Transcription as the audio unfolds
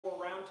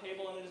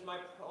Roundtable, and it is my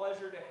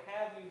pleasure to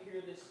have you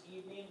here this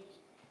evening.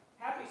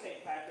 Happy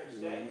St. Patrick's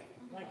Day.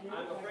 Thank you.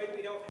 I'm afraid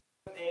we don't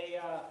have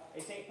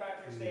a St.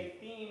 Patrick's Day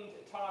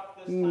themed talk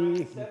this time.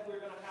 Instead, we're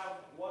going to have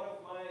one of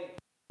my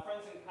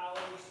friends and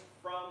colleagues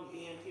from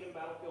the Antietam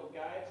Battlefield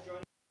Guides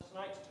joining us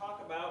tonight to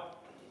talk about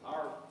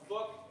our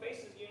book,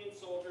 Faces of Union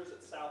Soldiers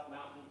at South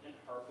Mountain and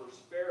Harper's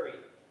Ferry.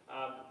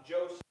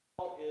 Joe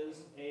Stahl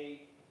is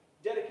a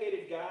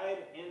dedicated guide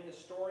and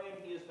historian.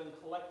 He has been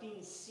collecting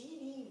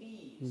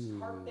CDVs,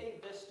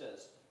 Carte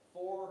Vistas,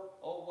 for,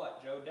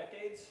 Joe,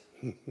 decades?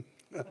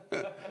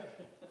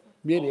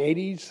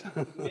 Mid-80s?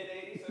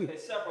 Mid-80s, okay,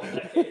 several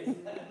decades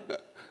then.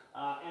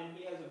 And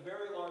he has a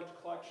very large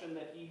collection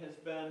that he has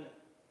been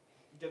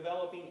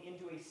developing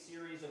into a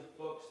series of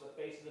books, the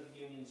Faces of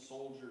Union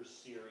Soldiers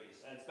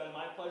series. And it's been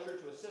my pleasure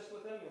to assist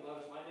with him. You'll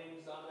notice my name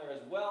is on there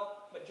as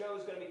well, but Joe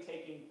is going to be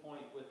taking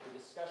point with the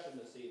discussion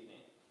this evening.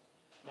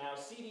 Now,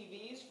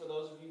 CDVs, for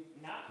those of you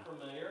not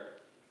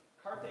familiar,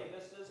 Carte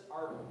Vistas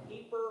are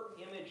paper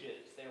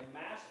images. They're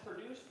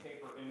mass-produced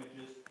paper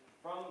images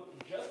from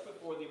just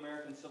before the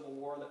American Civil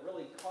War that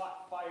really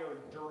caught fire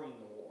during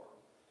the war.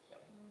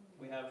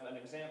 We have an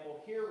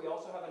example here. We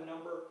also have a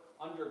number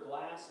under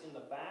glass in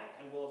the back,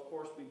 and we'll, of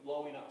course, be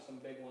blowing up some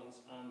big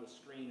ones on the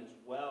screen as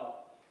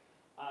well.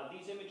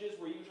 These images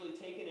were usually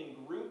taken in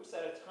groups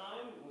at a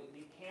time.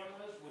 The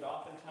cameras would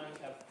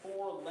oftentimes have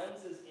 4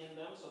 lenses in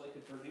them so they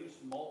could produce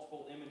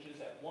multiple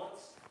images at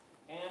once,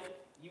 and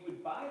you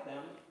would buy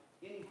them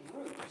in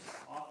groups.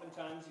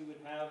 Oftentimes you would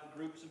have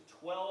groups of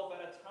 12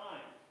 at a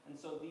time. And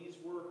so these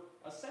were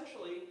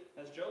essentially,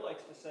 as Joe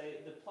likes to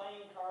say, the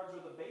playing cards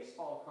or the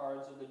baseball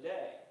cards of the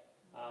day.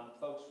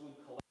 Folks would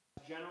collect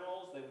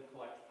generals, they would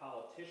collect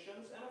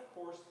politicians, and of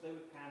course they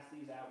would pass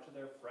these out to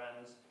their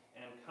friends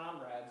and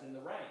comrades in the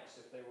ranks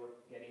if they were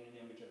getting an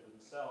image of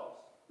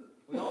themselves.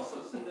 We also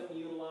see them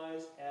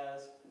utilized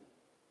as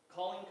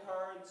calling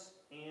cards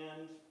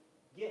and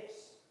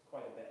gifts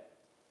quite a bit.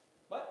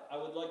 But I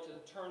would like to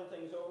turn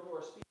things over to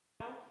our speaker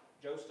now,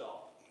 Joe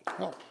Stahl.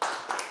 Oh.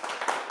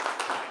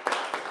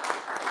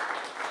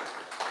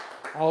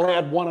 I'll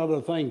add one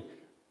other thing.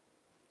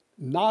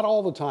 Not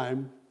all the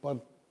time,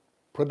 but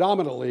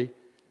predominantly,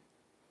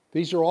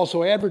 these are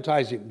also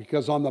advertising,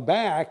 because on the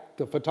back,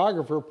 the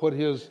photographer put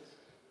his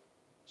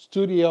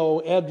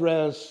studio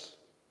address,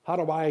 how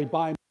do I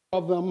buy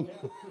more of them?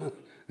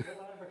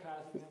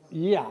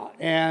 Yeah,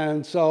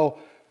 and so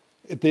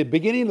at the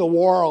beginning of the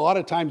war, a lot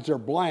of times they're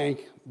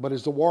blank, but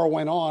as the war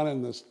went on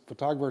and the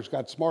photographers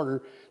got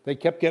smarter, they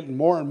kept getting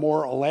more and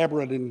more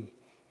elaborate and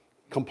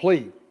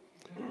complete.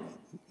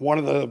 One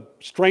of the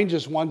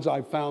strangest ones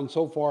I've found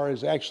so far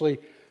is actually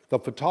the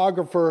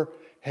photographer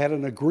had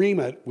an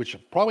agreement, which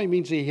probably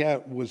means he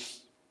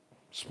was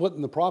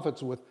splitting the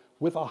profits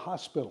with a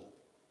hospital.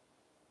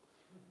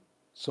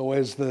 So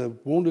as the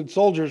wounded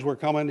soldiers were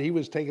coming, he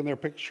was taking their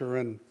picture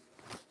and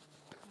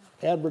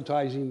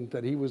advertising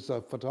that he was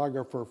a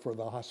photographer for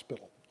the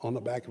hospital on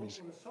the back of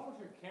his. Would a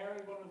soldier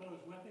carry one of those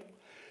with him?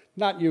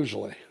 Not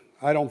usually.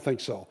 I don't think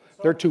so.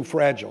 They're too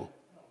fragile.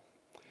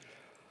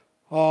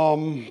 There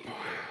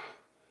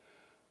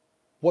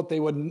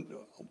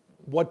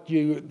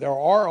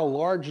are a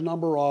large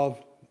number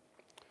of,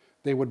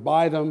 they would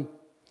buy them,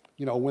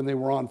 when they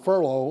were on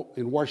furlough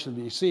in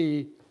Washington,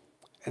 D.C.,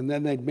 and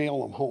then they'd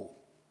mail them home.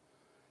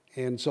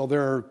 And so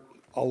there are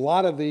a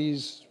lot of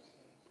these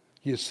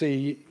you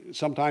see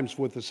sometimes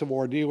with the Civil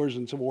War dealers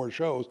and Civil War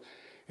shows,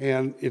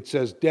 and it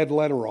says dead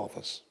letter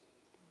office.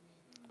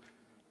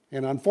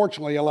 And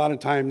unfortunately, a lot of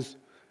times,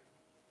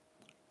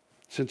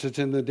 since it's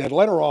in the dead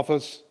letter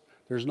office,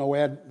 there's no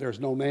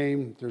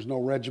name, there's no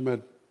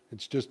regiment,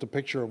 it's just a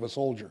picture of a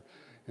soldier.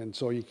 And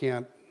so you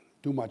can't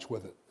do much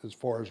with it as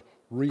far as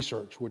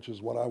research, which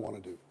is what I want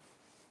to do.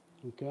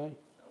 Okay?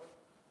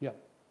 Yeah.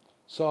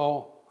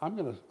 So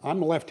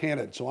I'm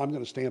left-handed, so I'm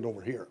gonna stand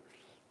over here.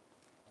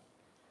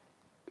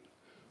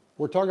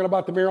 We're talking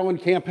about the Maryland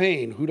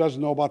campaign. Who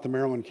doesn't know about the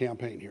Maryland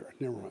campaign here?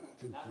 Never mind.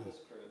 Not this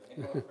crew.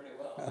 They know it pretty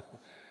well.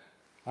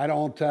 I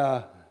don't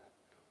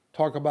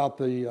talk about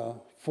the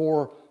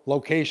 4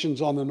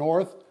 locations on the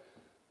north.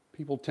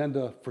 People tend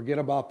to forget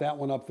about that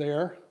one up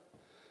there.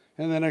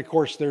 And then, of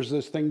course, there's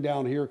this thing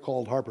down here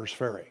called Harper's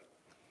Ferry.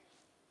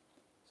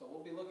 So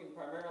we'll be looking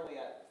primarily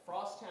at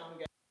Frosttown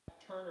Gap,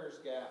 Turner's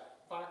Gap,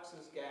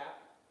 Fox's Gap,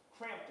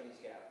 Crampton's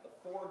Gap, the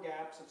 4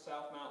 gaps of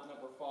South Mountain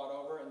that were fought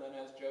over, and then,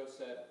 as Joe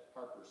said,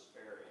 Harper's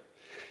Ferry.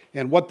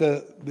 And what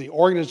the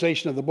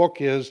organization of the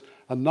book is,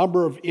 a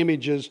number of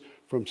images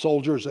from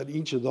soldiers at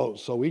each of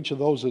those. So each of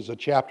those is a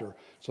chapter.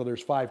 So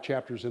there's 5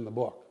 chapters in the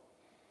book.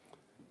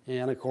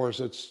 And, of course,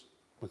 it's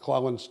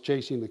McClellan's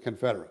chasing the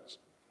Confederates.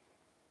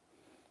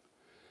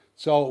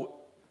 So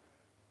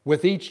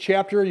with each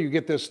chapter, you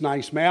get this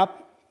nice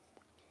map,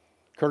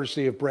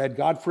 courtesy of Brad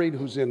Gottfried,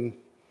 whose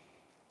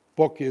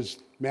book is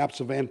Maps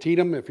of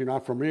Antietam. If you're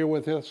not familiar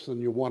with this and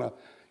you want to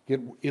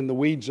get in the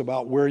weeds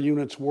about where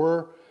units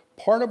were,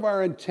 part of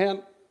our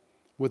intent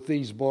with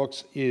these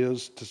books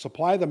is to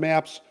supply the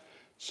maps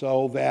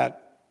so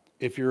that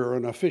if you're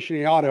an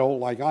aficionado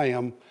like I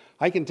am,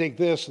 I can take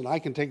this and I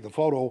can take the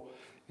photo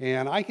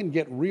And I can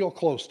get real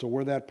close to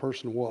where that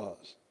person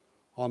was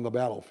on the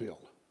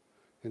battlefield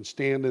and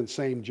stand in the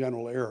same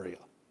general area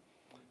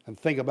and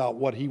think about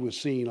what he was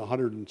seeing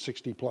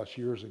 160 plus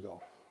years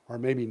ago, or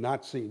maybe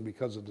not seeing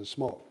because of the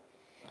smoke.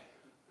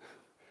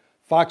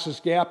 Fox's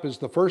Gap is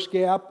the first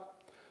gap.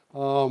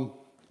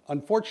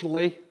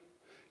 Unfortunately,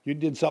 you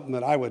did something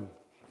that I would,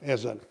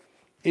 as an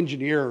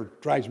engineer,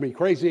 drives me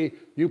crazy.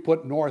 You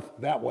put north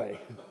that way,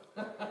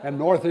 and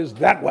north is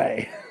that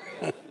way.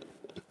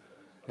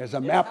 As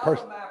a map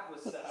person.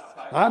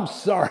 I'm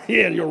sorry,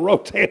 yeah, you're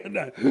rotating.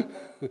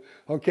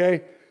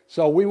 Okay,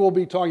 so we will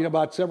be talking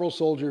about several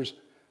soldiers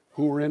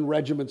who were in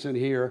regiments in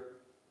here.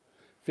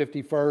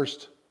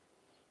 51st,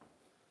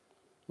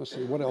 let's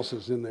see, what else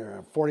is in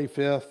there?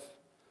 45th,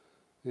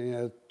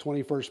 yeah,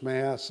 21st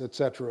Mass,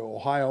 etc.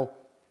 Ohio,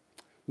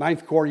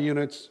 9th Corps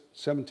units,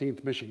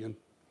 17th Michigan.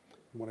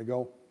 You want to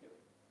go?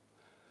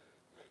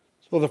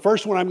 So the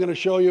first one I'm going to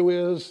show you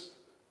is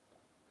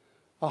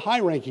a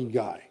high-ranking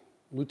guy,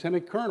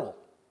 Lieutenant Colonel.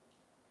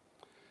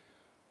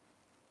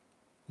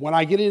 When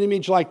I get an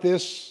image like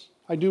this,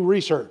 I do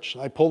research.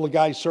 I pull the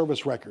guy's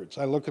service records.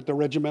 I look at the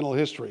regimental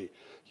history.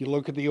 You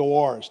look at the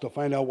ORs to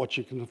find out what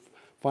you can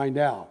find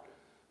out.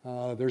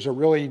 There's a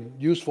really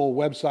useful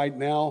website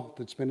now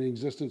that's been in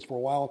existence for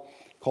a while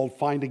called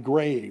Find a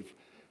Grave,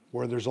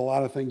 where there's a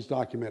lot of things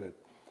documented.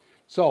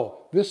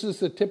 So this is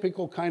the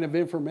typical kind of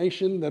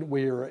information that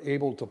we are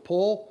able to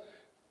pull.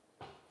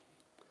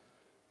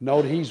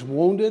 Note he's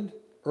wounded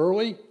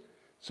early.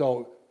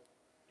 So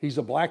he's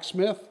a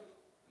blacksmith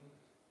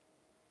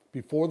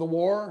before the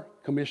war,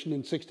 commissioned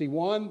in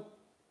 61.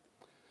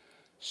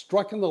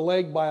 Struck in the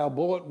leg by a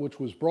bullet which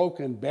was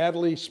broken,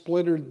 badly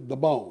splintered the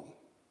bone.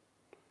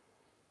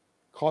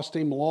 Cost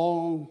him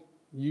long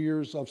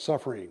years of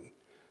suffering.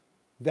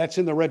 That's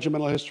in the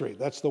regimental history.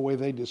 That's the way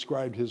they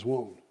described his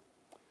wound.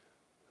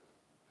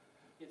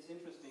 It's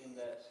interesting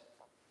that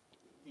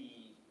the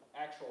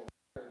actual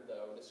record,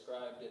 though,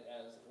 described it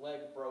as leg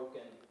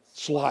broken,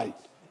 Slight.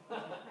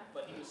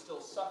 but he was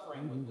still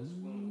suffering with this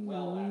wound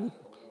well after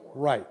the war.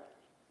 Right.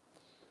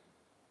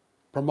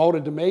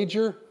 Promoted to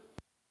major.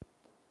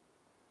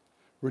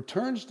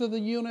 Returns to the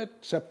unit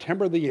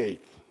September the 8th.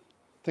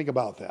 Think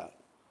about that.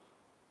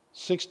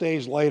 6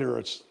 days later,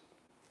 it's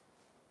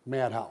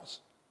madhouse.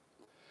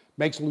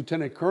 Makes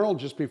lieutenant colonel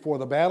just before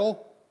the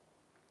battle.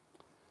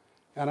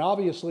 And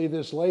obviously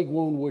this leg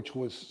wound, which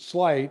was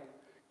slight,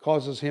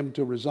 causes him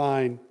to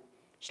resign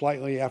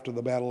slightly after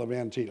the Battle of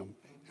Antietam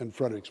and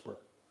Fredericksburg.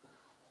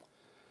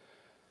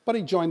 But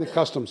he joined the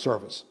Customs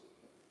Service.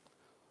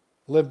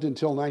 Lived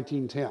until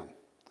 1910,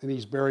 and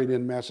he's buried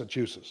in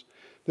Massachusetts.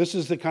 This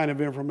is the kind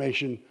of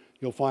information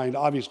you'll find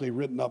obviously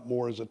written up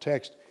more as a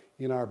text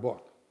in our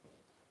book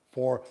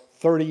for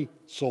 30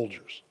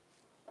 soldiers.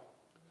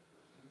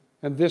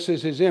 And this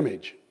is his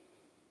image.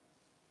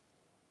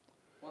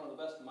 One of the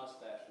best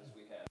mustaches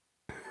we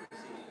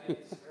have.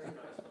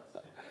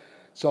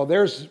 So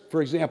there's,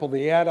 for example,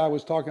 the ad I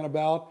was talking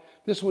about.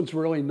 This one's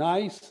really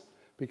nice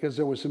because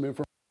there was some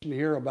information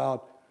here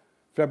about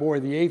February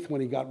the 8th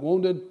when he got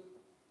wounded.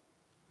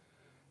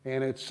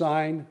 And it's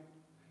signed.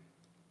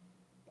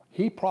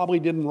 He probably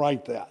didn't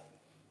write that,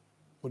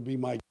 would be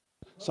my guess.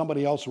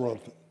 Somebody else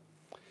wrote it.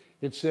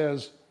 It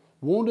says,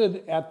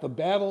 wounded at the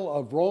Battle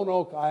of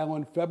Roanoke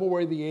Island,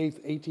 February the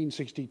 8th,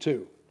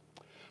 1862.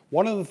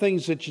 One of the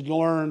things that you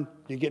learn,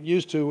 you get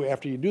used to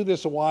after you do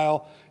this a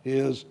while,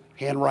 is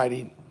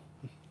handwriting.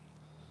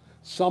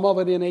 Some of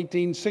it in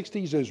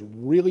 1860s is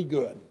really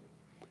good,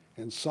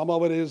 and some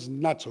of it is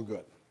not so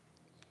good.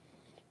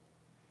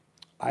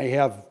 I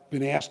have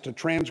been asked to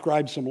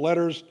transcribe some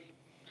letters.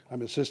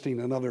 I'm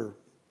assisting another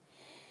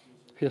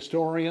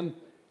historian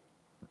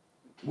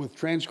with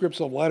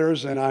transcripts of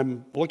letters, and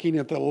I'm looking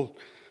at the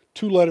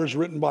 2 letters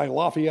written by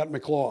Lafayette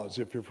McLaws,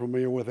 if you're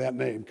familiar with that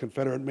name,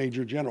 Confederate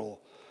Major General.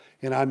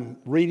 And I'm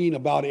reading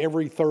about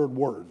every 3rd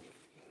word.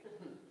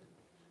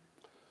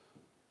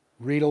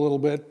 Read a little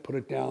bit, put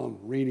it down,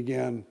 read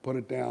again, put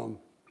it down.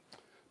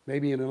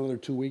 Maybe in another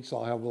 2 weeks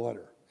I'll have the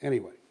letter.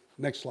 Anyway,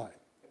 next slide.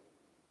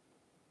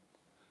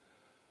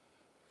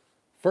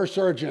 First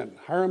Sergeant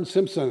Hiram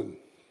Simpson,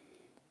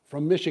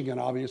 from Michigan,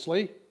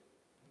 obviously.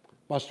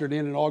 Mustered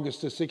in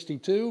August of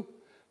 62.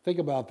 Think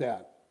about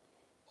that.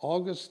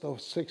 August of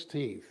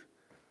 16th.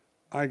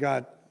 I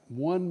got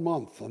 1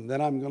 month and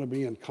then I'm going to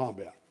be in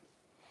combat.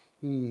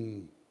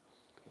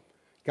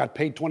 Got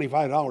paid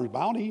 $25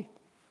 bounty.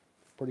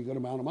 Pretty good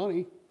amount of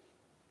money.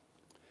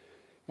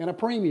 And a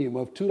premium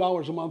of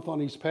 $2 a month on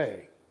his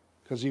pay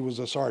because he was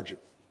a sergeant.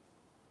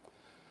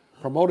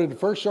 Promoted to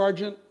first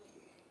sergeant.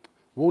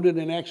 Wounded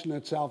in action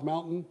at South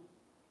Mountain.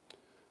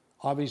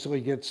 Obviously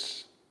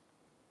gets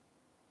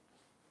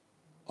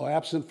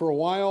absent for a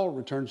while,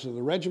 returns to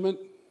the regiment,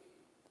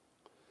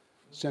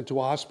 sent to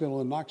a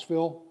hospital in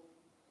Knoxville,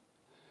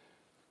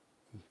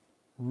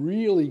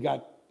 really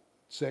got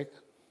sick,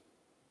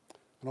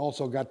 and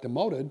also got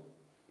demoted,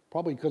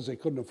 probably because they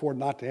couldn't afford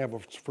not to have a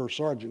first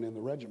sergeant in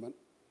the regiment,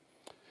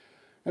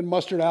 and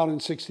mustered out in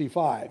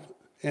 65.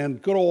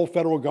 And good old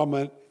federal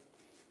government,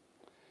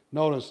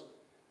 notice,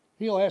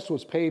 He last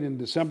was paid in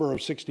December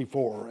of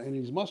 64, and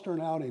he's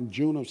mustering out in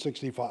June of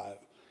 65.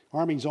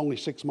 Army's only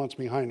 6 months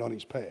behind on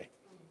his pay.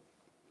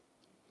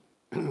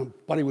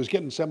 But he was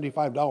getting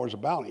 $75 a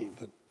bounty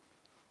that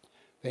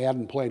they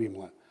hadn't played him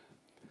with.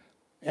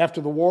 After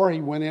the war,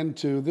 he went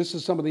into, this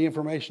is some of the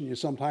information you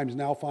sometimes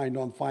now find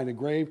on Find a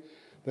Grave,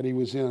 that he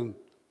was in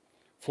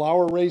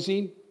flower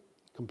raising,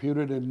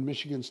 competed in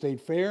Michigan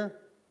State Fair,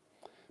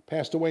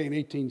 passed away in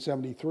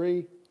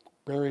 1873,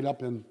 buried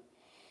up in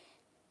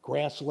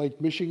Grass Lake,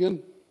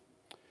 Michigan.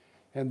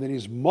 And then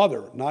his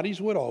mother, not his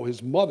widow,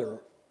 his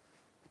mother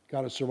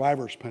got a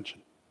survivor's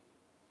pension.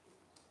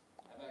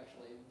 I've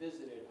actually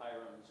visited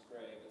Hiram's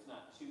grave. It's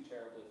not too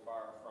terribly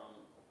far from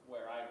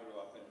where I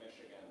grew up in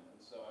Michigan, and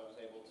so I was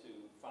able to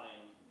find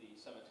the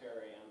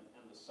cemetery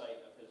and the site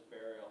of his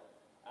burial.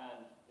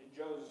 And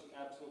Joe's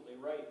absolutely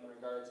right in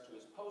regards to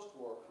his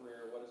post-war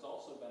career. What has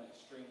also been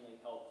extremely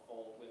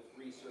helpful with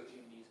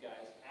researching these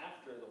guys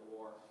after the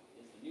war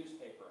is the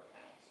newspaper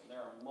accounts. And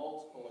there are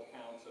multiple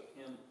accounts of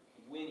him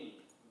winning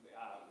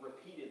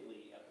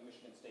repeatedly at the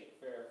Michigan State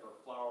Fair for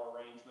flower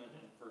arrangement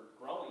and for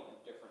growing of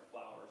different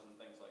flowers and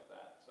things like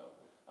that. So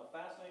a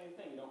fascinating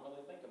thing you don't really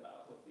think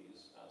about with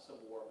these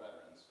Civil War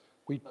veterans.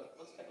 But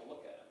let's take a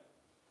look at him.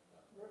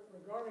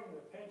 Regarding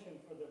the pension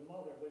for the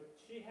mother, would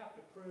she have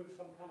to prove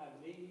some kind of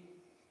need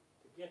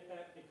to get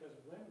that? Because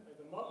when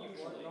the mother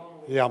weren't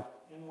normally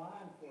in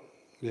line for it.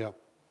 Yeah.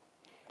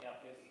 Yeah,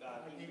 if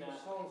Like he's he was not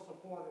sole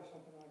support or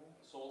something like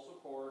that. sole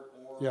support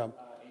or Yeah.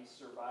 a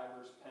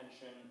survivor's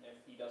pension if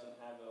he doesn't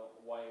have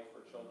a wife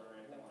or children or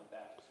anything like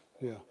that.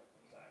 Yeah.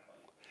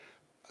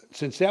 Exactly.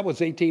 Since that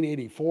was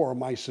 1884,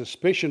 my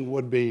suspicion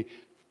would be,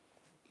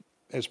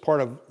 as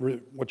part of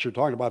what you're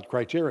talking about, the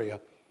criteria,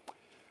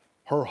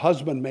 her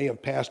husband may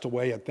have passed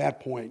away at that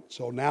point.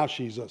 So now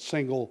she's a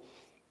single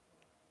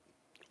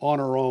on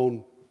her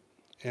own,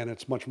 and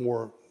it's much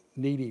more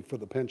needy for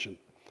the pension.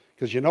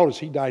 Because you notice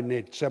he died in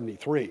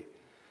 1973.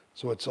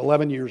 So it's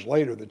 11 years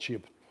later that she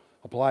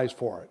applies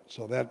for it.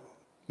 So that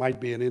might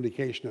be an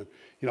indication that,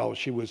 you know,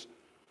 she was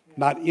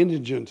not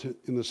indigent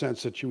in the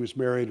sense that she was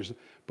married,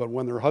 but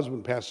when her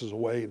husband passes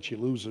away and she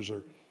loses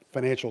her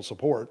financial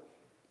support,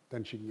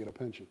 then she can get a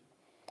pension.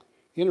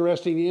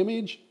 Interesting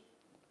image.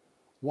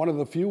 One of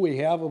the few we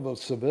have of a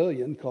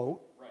civilian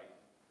coat. Right.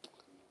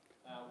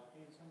 Now,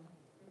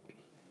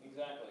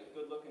 exactly.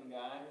 Good-looking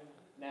guy.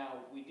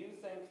 Now, we do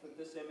think that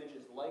this image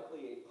is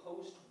likely a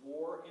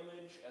post-war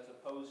image as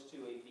opposed to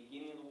a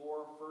beginning of the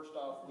war. First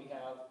off, we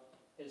have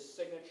his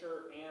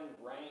signature and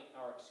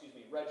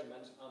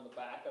regiment on the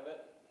back of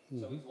it.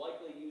 So he's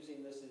likely using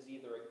this as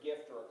either a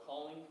gift or a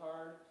calling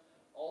card.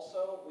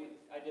 Also,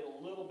 I did a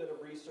little bit of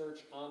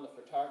research on the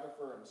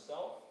photographer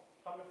himself.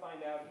 Come to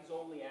find out, he's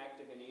only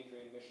active in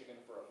Adrian,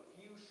 Michigan for a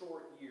few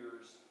short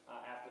years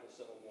after the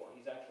Civil War.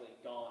 He's actually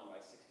gone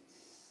by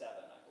 67,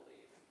 I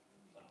believe.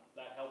 So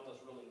that helped us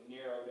really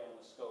narrow down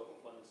the scope of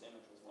when this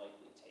image was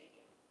likely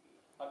taken.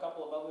 A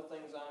couple of other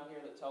things on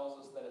here that tells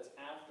us that it's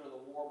after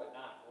the war, but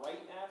not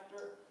right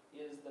after,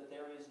 is that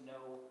there is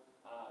no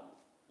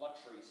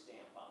luxury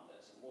stamp on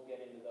this. And we'll get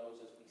into those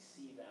as we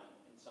see them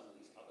in some of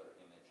these other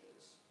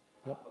images.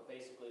 Yep. But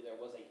basically, there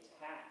was a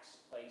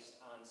tax placed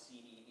on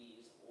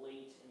CDVs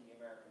late in the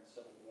American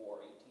Civil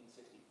War,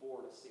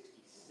 1864 to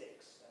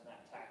 66, and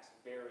that tax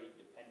varied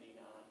depending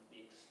on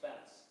the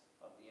expense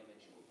of the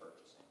image you were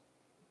purchasing.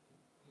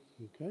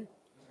 Okay.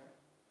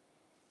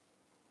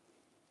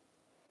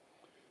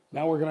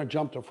 Now we're going to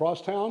jump to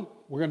Frosttown.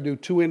 We're going to do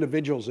 2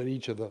 individuals in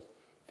each of the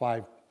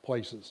 5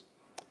 places.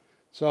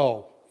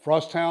 So,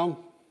 Frosttown.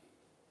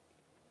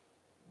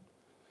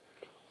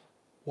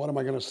 What am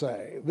I going to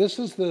say? This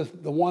is the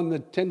one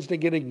that tends to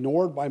get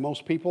ignored by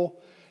most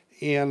people.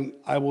 And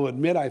I will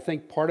admit, I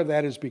think part of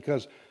that is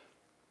because,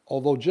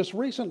 although just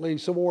recently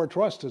Civil War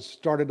Trust has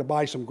started to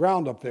buy some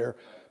ground up there,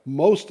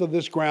 most of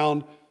this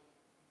ground,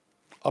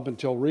 up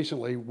until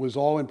recently, was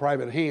all in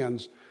private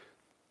hands.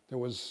 There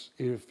was,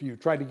 if you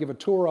tried to give a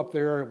tour up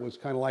there, it was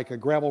kind of like a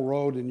gravel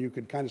road, and you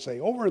could kind of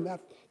say, over in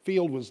that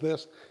field was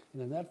this,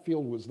 and in that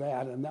field was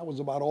that, and that was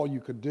about all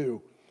you could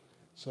do.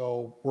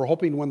 So we're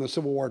hoping when the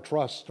Civil War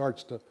Trust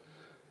starts to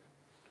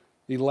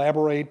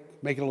elaborate,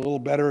 make it a little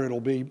better,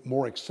 it'll be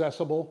more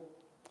accessible.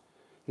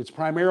 It's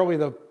primarily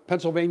the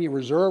Pennsylvania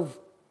Reserve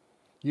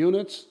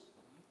units.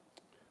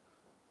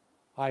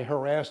 I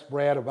harassed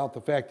Brad about the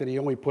fact that he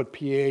only put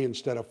PA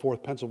instead of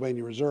 4th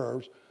Pennsylvania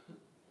Reserves.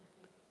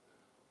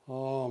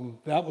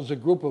 That was a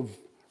group of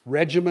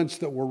regiments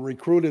that were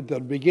recruited at the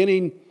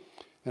beginning,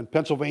 and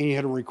Pennsylvania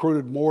had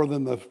recruited more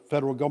than the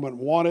federal government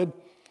wanted,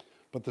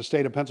 but the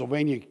state of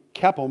Pennsylvania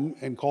kept them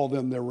and called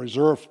them their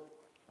reserve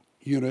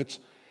units,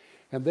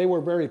 and they were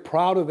very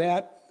proud of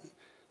that,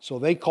 so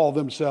they called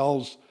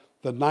themselves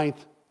the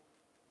 9th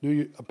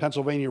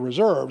Pennsylvania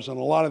Reserves, and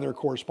a lot of their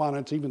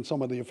correspondence, even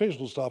some of the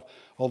official stuff,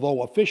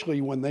 although officially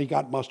when they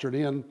got mustered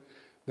in,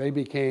 they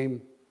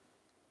became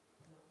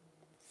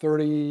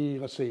 30,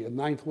 let's see, the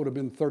 9th would have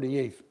been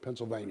 38th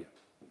Pennsylvania.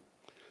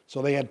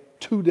 So they had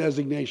 2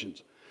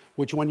 designations,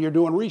 which when you're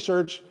doing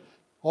research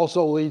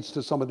also leads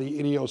to some of the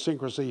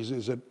idiosyncrasies,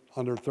 is that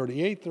under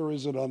 38th or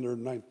is it under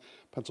 9th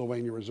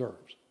Pennsylvania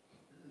Reserves?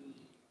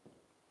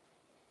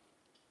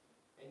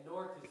 And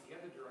north is the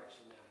other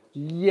direction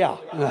now.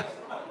 Yeah.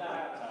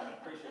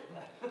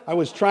 I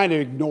was trying to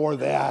ignore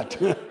that.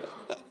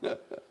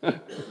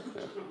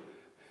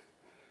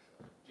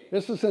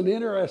 This is an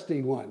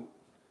interesting one.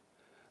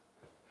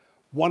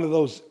 One of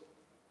those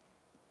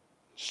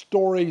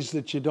stories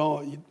that you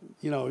don't,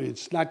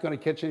 it's not going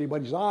to catch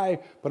anybody's eye,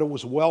 but it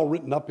was well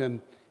written up in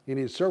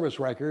his service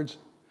records.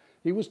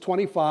 He was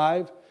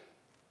 25.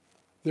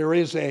 There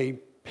is a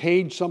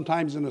page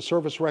sometimes in the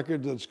service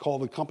record that's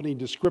called the company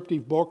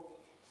descriptive book,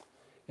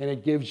 and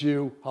it gives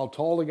you how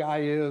tall the guy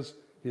is,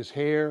 his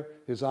hair,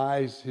 his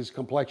eyes, his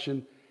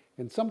complexion,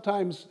 and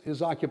sometimes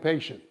his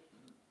occupation.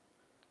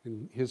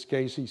 In his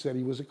case, he said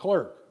he was a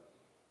clerk,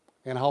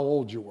 and how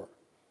old you were.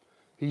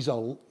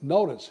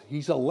 Notice,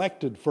 he's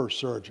elected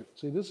first sergeant.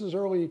 See, this is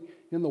early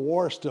in the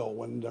war still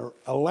when they're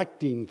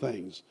electing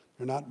things.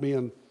 They're not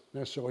being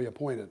necessarily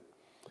appointed.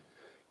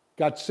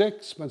 Got sick,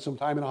 spent some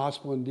time in a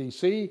hospital in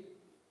D.C.,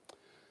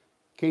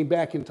 came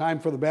back in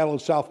time for the Battle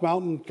of South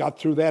Mountain, got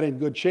through that in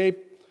good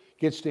shape,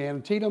 gets to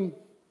Antietam,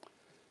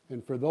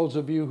 and for those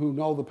of you who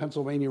know the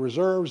Pennsylvania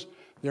Reserves,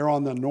 they're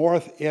on the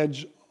north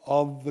edge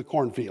of the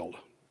cornfield.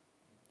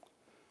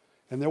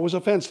 And there was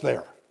a fence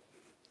there.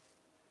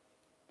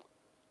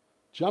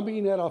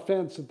 Jumping at a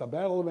fence at the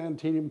Battle of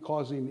Antietam,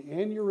 causing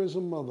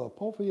aneurysm of the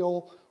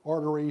popliteal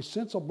artery,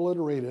 since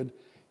obliterated,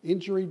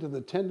 injury to the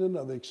tendon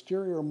of the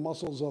exterior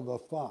muscles of the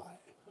thigh.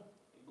 He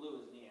blew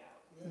his knee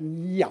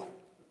out. Yeah.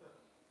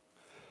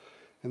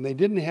 And they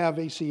didn't have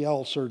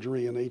ACL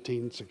surgery in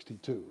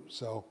 1862.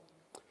 So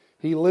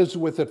he lives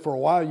with it for a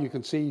while. You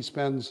can see he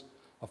spends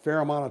a fair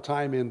amount of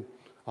time in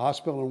a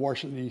hospital in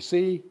Washington,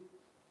 D.C.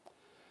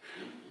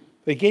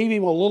 They gave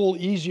him a little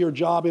easier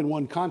job in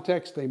one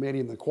context. They made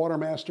him the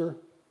quartermaster,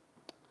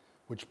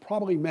 which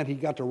probably meant he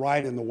got to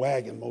ride in the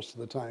wagon most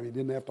of the time. He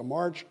didn't have to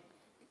march.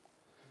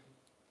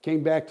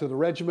 Came back to the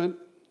regiment.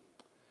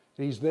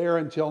 He's there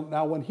until,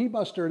 now when he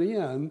mustered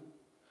in,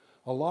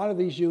 a lot of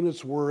these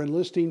units were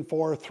enlisting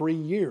for 3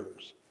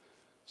 years.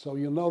 So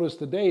you'll notice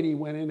the date, he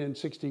went in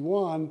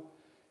 61,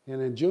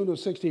 and in June of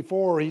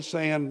 64, he's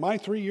saying, my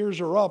 3 years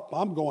are up,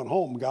 I'm going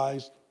home,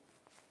 guys.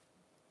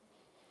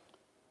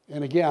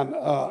 And again,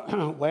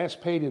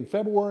 last paid in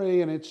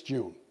February, and it's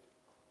June.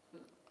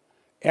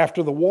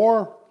 After the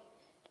war,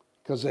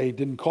 because they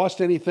didn't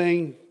cost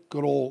anything,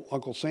 good old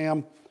Uncle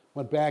Sam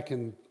went back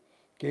and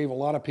gave a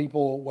lot of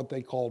people what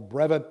they called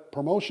brevet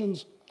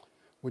promotions,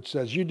 which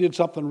says you did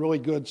something really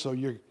good, so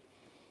you're,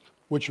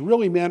 which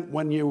really meant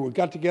when you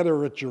got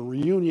together at your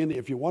reunion,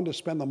 if you wanted to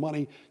spend the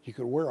money, you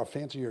could wear a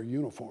fancier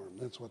uniform.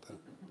 That's what the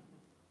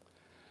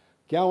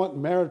gallant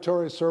and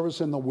meritorious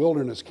service in the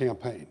Wilderness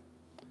Campaign.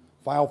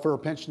 Filed for a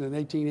pension in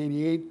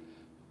 1888.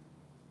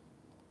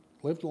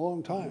 Lived a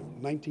long time,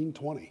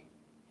 1920.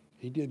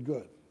 He did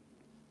good.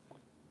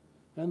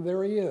 And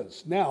there he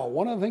is. Now,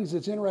 one of the things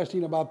that's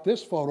interesting about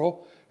this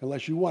photo,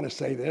 unless you want to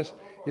say this,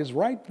 is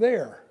right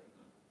there.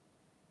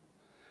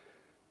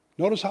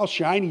 Notice how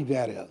shiny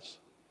that is.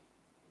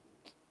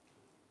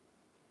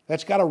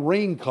 That's got a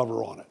rain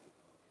cover on it.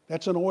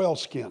 That's an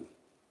oilskin.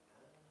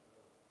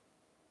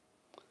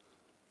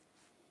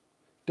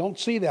 Don't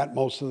see that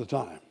most of the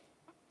time.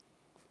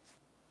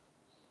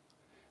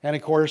 And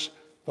of course,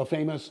 the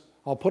famous,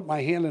 I'll put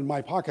my hand in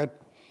my pocket,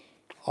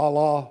 a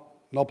la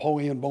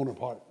Napoleon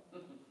Bonaparte.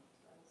 Is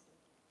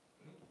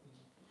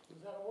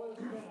that always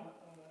been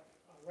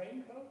a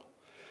raincoat?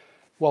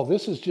 Well,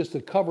 this is just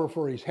a cover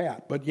for his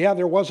hat. But yeah,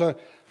 there was a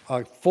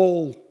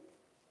full,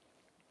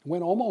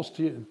 went almost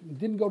to,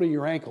 didn't go to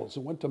your ankles. It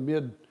went to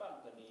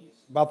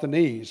about the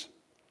knees.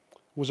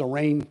 It was a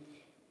rain,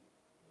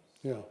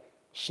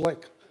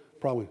 slick,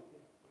 probably.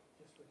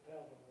 Just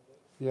repelled a little bit.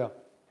 Yeah.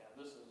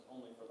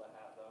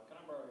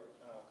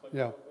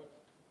 Yeah.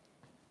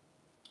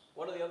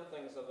 One of the other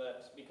things of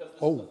that, because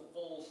this is a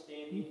full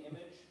standing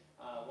image,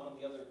 one of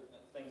the other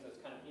things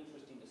that's kind of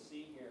interesting to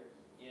see here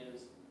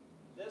is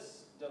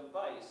this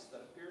device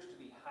that appears to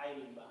be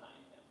hiding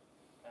behind him.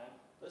 Okay?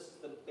 This is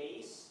the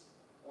base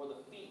or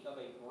the feet of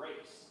a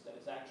brace that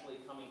is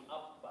actually coming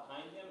up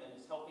behind him and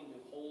is helping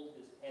to hold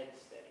his head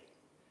steady.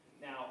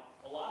 Now,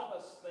 a lot of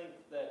us think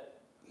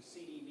that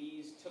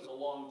CDVs took a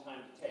long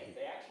time to take.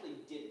 They actually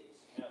didn't.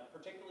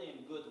 Particularly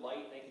in good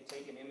light, they could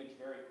take an image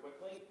very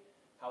quickly.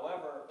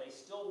 However, they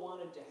still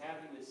wanted to have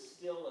you as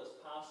still as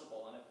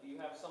possible. And if you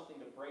have something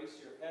to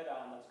brace your head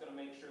on, that's going to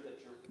make sure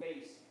that your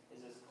face is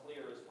as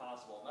clear as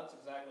possible. And that's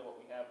exactly what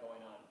we have going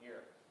on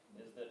here,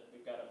 is that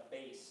we've got a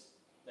base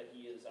that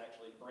he is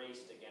actually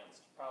braced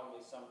against,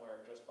 probably somewhere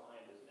just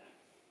behind his neck.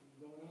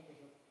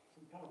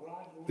 Some kind of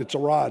rod. It's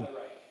a rod.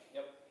 Exactly right.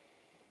 Yep.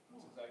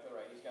 That's exactly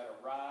right. He's got a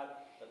rod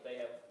that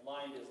they have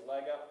lined his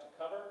leg up to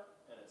cover,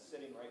 and it's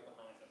sitting right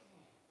behind him.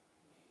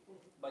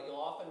 But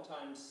you'll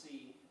oftentimes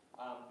see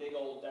big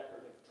old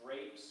decorative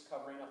drapes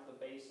covering up the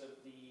base of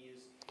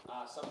these.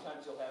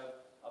 Sometimes you'll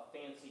have a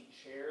fancy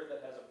chair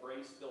that has a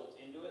brace built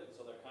into it,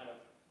 so they're kind of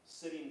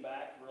sitting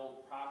back,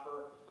 real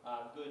proper,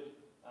 good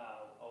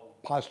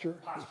Posture?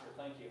 Posture,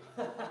 thank you.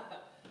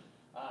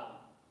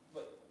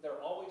 But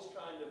they're always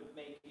trying to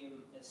make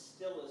him as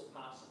still as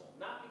possible.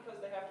 Not because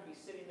they have to be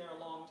sitting there a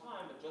long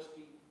time, but just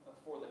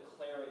for the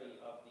clarity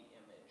of the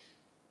image.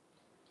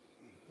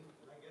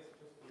 And I guess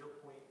just to your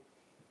point,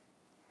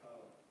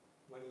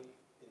 when he,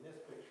 in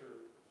this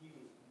picture, he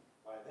was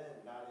by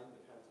then not in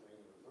the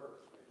Pennsylvania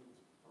Reserves, but he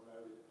was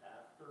promoted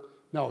after.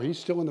 No, he's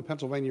still in the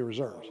Pennsylvania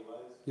Reserves. He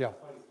was? Yeah. I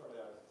thought he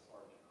started out as a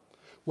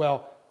sergeant.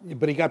 Well,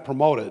 but he got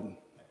promoted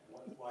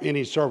in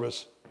his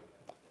service.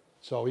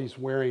 So he's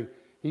wearing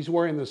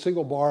the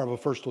single bar of a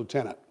first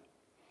lieutenant.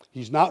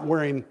 He's not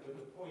wearing. But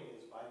the point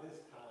is, by this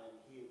time,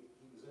 he was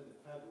in the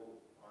federal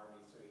army,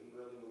 so he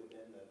really would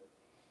have been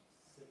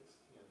the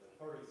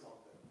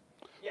 30-something.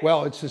 Yeah.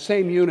 Well, it's the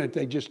same unit.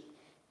 They just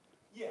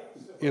Yeah,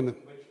 so, in the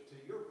which to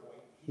your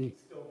point, he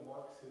still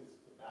marks his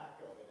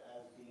tobacco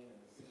as being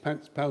in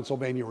the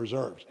Pennsylvania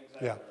Reserves.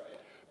 Exactly Yeah. right.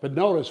 But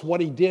notice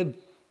what he did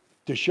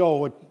to show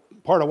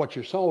what, part of what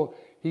you're showing.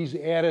 He's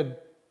added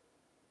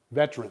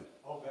veteran.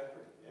 Oh,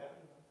 veteran, yeah.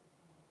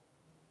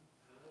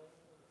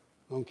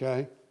 Okay.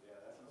 Yeah,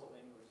 that's cool.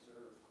 Pennsylvania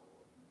Reserve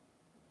Corps.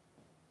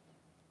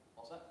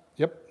 All set?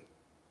 Yep.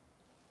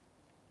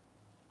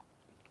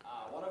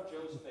 One of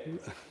Joe's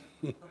favorites.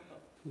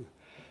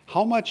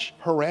 How much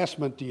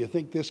harassment do you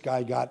think this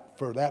guy got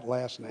for that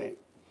last name?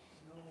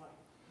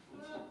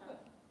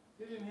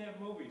 They didn't have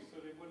movies,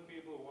 so they wouldn't be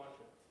able to watch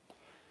it.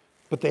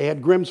 But they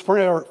had Grimm's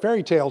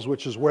Fairy Tales,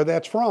 which is where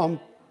that's from,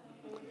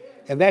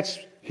 and that's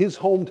his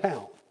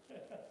hometown.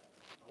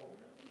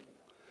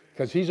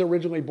 Because he's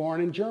originally born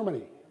in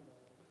Germany,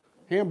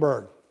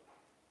 Hamburg.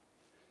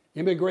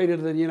 Immigrated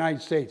to the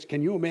United States.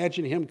 Can you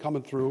imagine him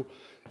coming through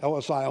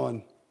Ellis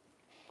Island,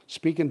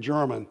 speaking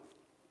German?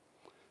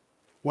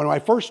 When I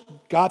first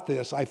got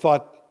this, I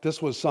thought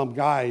this was some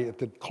guy at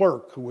the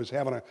clerk who was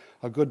having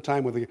a good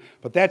time with it.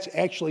 But that's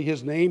actually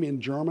his name in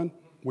German.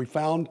 We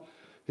found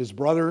his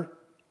brother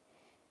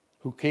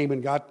who came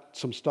and got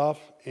some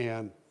stuff,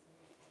 and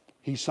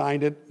he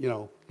signed it,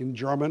 in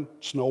German,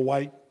 Snow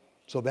White.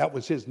 So that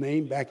was his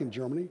name back in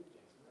Germany.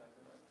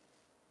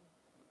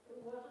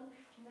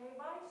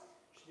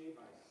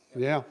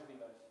 Yeah.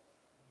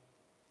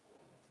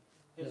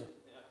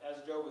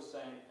 As Joe was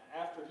saying,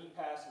 after he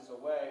passes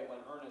away, when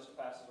Ernest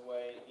passes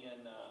away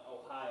in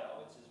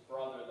Ohio, it's his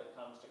brother that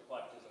comes to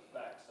collect his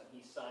effects, and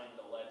he signed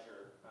the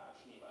ledger,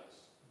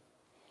 Schneeweiss.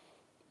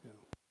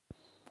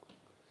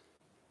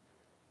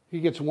 He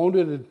gets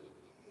wounded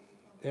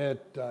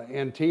at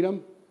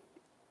Antietam.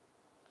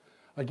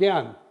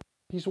 Again,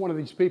 he's one of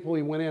these people,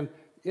 he went in.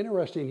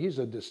 Interesting, he's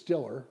a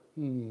distiller.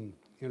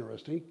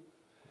 Interesting.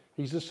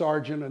 He's a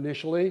sergeant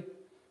initially.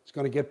 He's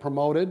going to get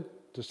promoted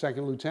to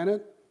second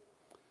lieutenant.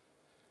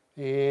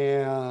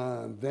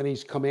 And then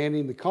he's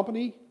commanding the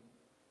company,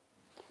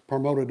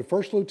 promoted to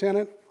first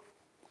lieutenant,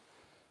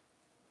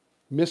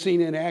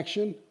 missing in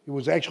action. He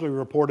was actually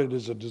reported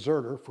as a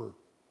deserter for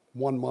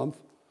 1 month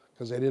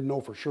because they didn't know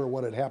for sure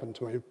what had happened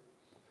to him.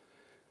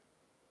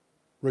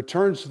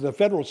 Returns to the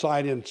federal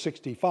side in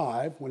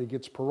 '65 when he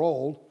gets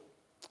paroled.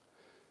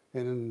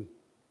 And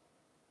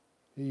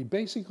he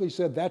basically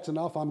said, that's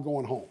enough, I'm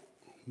going home.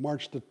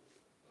 Marched to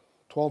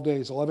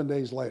 11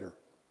 days later.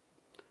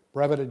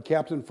 Breveted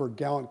captain for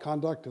gallant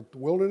conduct at the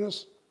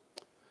Wilderness.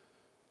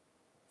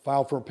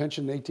 Filed for a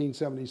pension in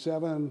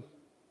 1877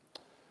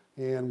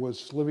 and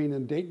was living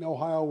in Dayton,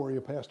 Ohio, where he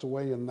passed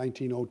away in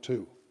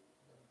 1902.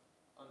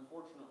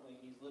 Unfortunately,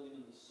 he's living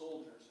in the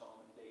soldier's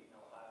home in Dayton,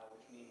 Ohio,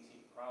 which means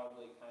he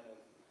probably kind of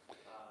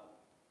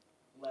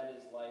led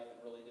his life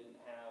and really didn't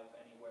have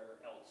anywhere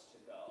else to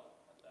go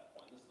at that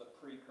point. This is the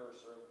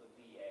precursor of the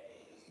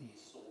VA, is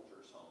these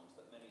soldiers' homes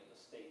that many of the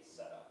states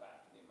set up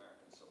after the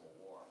American Civil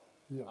War.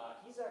 Yeah.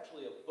 He's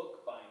actually a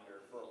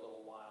bookbinder for a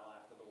little while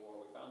after the war.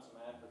 We found some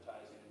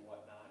advertising and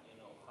whatnot in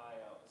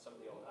Ohio, some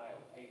of the Ohio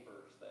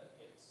papers, that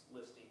it's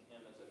listing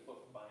him as a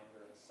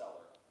bookbinder and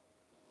seller.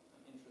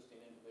 An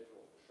interesting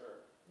individual for sure.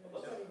 They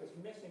said he was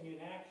missing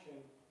in action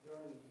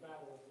during the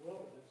Battle of the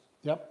Wilderness.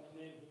 Yep.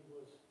 And then he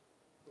was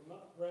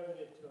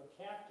breveted to a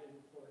captain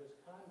for his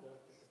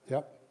conduct.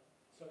 Yep.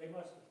 So they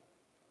must have,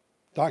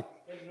 Doc,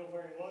 they didn't know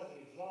where he was and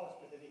he was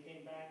lost, but then he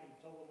came back and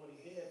told them what he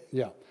did.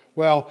 yeah.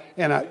 Well,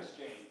 and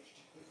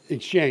Exchanged.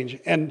 exchange.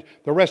 And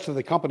the rest of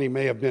the company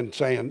may have been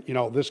saying,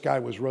 this guy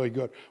was really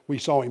good. We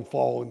saw him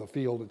fall in the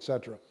field,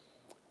 etc.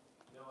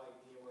 No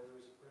idea where he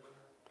was a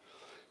prisoner?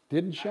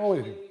 Didn't show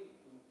anything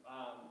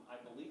I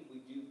believe we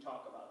do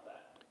talk about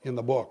that. in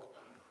the book.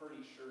 I'm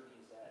pretty sure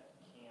he's at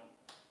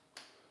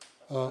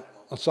camp.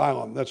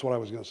 Asylum, that's what I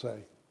was going to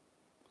say.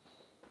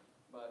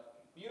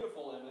 But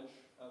beautiful image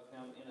of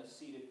him in a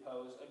seated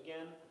pose.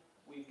 Again,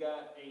 we've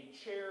got a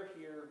chair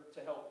here to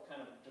help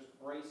kind of just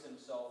brace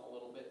himself a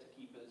little bit to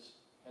keep as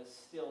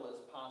still as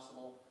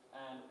possible.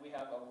 And we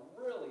have a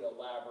really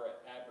elaborate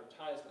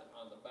advertisement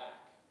on the back.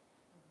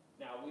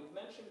 Now, we've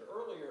mentioned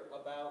earlier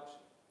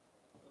about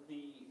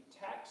the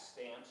tax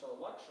stamps or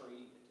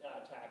luxury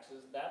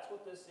taxes. That's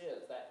what this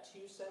is. That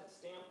 2-cent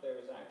stamp there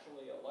is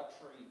actually a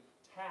luxury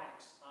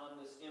tax on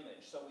this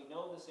image. So we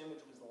know this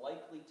image was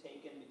likely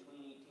taken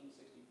between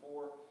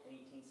 1864 and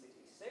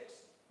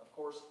 1866. Of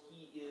course,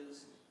 he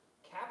is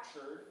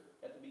captured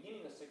at the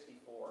beginning of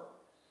 64,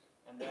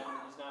 and then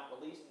he's not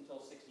released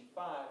until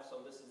 65, so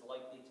this is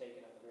likely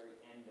taken at the very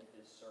end of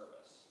his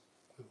service.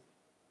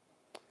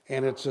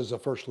 And it's as a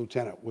first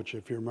lieutenant, which,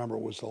 if you remember,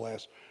 was the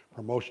last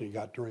promotion he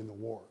got during the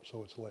war,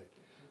 so it's late.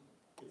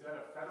 Is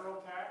that a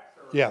federal tax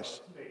or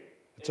Yes. a state?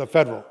 It's a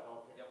federal.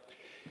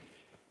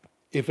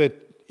 Okay.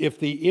 If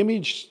the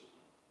image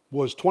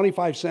was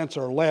 25 cents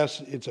or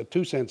less, it's a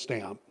 2-cent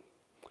stamp.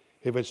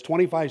 If it's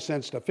 25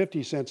 cents to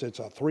 50 cents, it's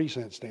a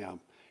 3-cent stamp.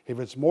 If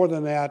it's more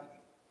than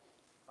that,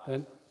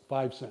 then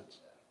 5 cents.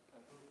 I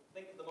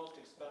think the most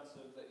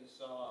expensive that you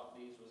saw of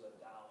these was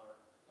 $1.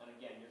 And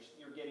again,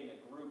 you're getting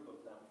a group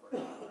of them for $1,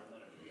 and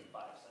then it'd be a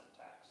 5-cent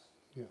tax.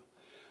 Yeah.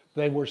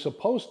 They were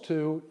supposed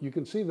to, you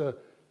can see the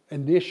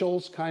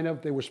initials kind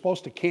of, they were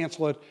supposed to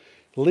cancel it.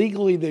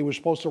 Legally, they were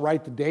supposed to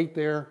write the date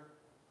there,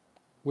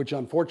 which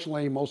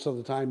unfortunately most of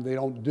the time they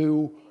don't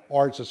do,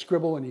 or it's a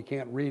scribble and you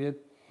can't read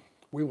it.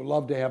 We would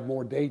love to have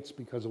more dates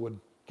because it would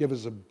give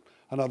us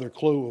another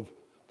clue of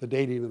the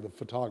dating of the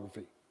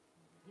photography.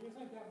 Do you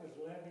think that was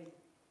levied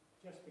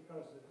just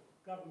because the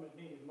government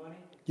needed money?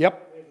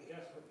 Yep. They were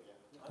desperate.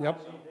 Yep.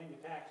 Anything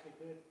to tax they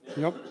could.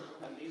 Yep.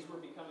 And these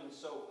were becoming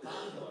so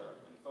popular,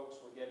 and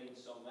folks were getting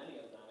so many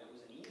of them, it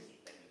was an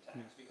easy thing to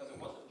tax, because it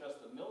wasn't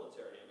just the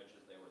military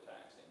images they were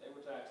taxing. They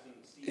were taxing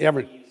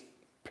Every, CDs,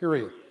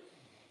 period.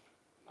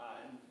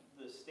 And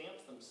the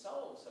stamps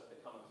themselves have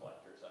become a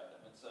collector's item.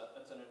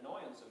 It's an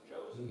annoyance of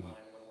Joe's and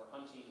mine when we're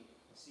hunting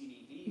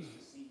CDVs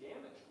to see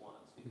damaged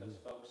ones, because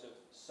folks have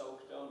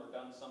soaked them or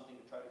done something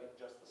to try to get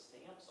just the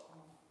stamps off.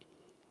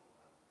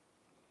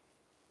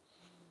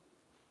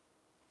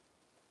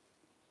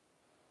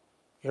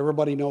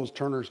 Everybody knows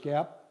Turner's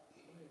Gap.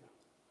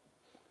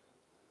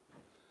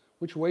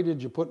 Which way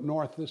did you put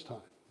north this time?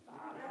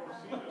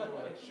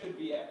 It should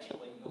be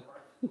actually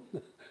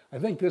north. I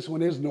think this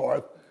one is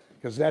north,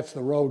 because that's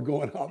the road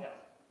going up.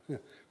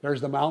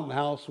 There's the Mountain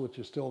House, which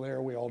is still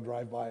there. We all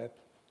drive by it.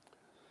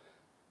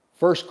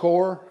 First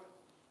Corps,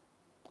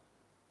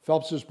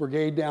 Phelps's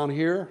brigade down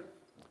here.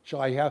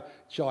 Shall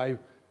I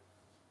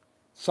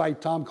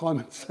cite Tom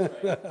Clements?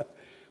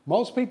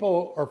 Most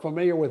people are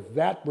familiar with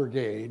that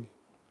brigade.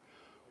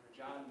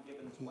 John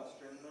Gibbons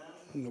Western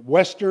then? The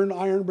Western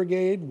Iron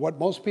Brigade. What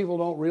most people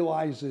don't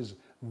realize is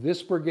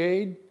this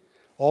brigade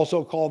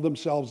also called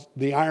themselves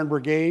the Iron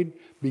Brigade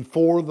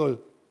before the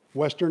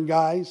Western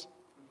guys.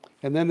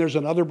 And then there's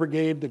another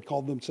brigade that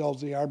called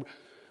themselves the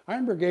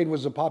Iron Brigade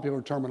was a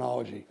popular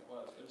terminology.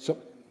 So,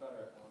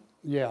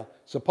 yeah,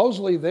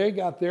 supposedly they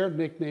got their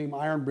nickname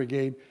Iron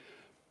Brigade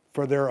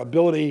for their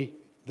ability,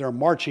 their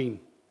marching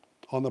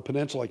on the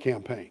Peninsula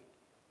Campaign.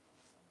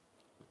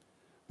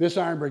 This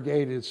Iron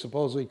Brigade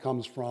supposedly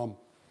comes from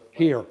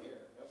here.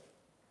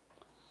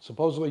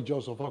 Supposedly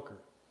Joseph Hooker.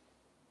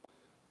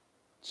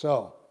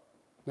 So,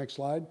 next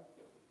slide.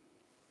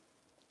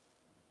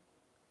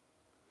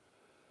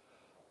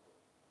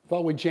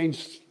 Thought we'd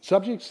change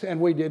subjects, and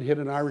we did hit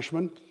an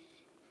Irishman.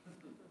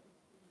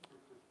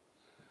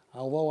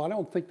 Although I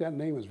don't think that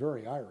name is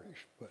very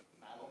Irish, but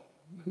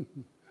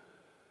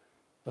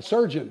a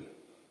surgeon.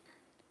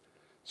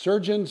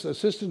 Surgeons,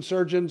 assistant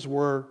surgeons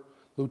were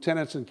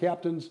lieutenants and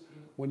captains.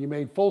 When you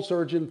made full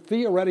surgeon,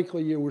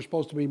 theoretically you were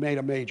supposed to be made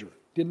a major.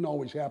 Didn't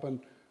always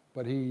happen,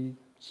 but he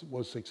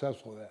was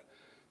successful at that.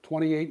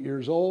 28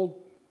 years old.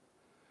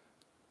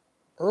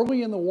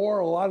 Early in the war,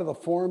 a lot of the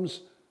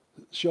forms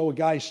show a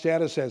guy's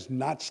status as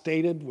not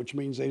stated, which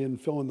means they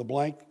didn't fill in the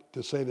blank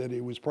to say that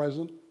he was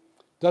present.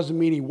 Doesn't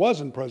mean he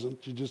wasn't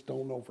present, you just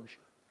don't know for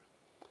sure.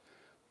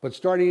 But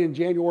starting in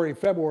January,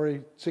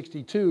 February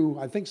 62,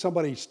 I think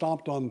somebody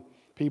stomped on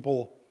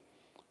people,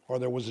 or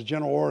there was a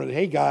general order that,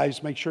 hey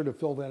guys, make sure to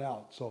fill that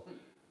out. So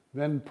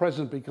then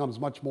present becomes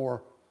much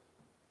more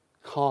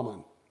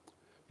common.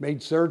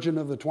 Made surgeon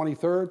of the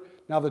 23rd.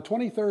 Now the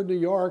 23rd New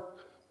York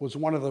was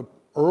one of the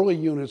early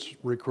units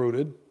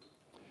recruited,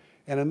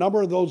 and a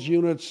number of those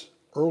units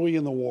early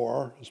in the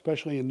war,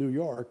 especially in New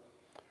York,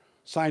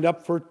 signed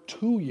up for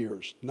 2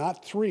 years,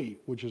 not 3,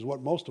 which is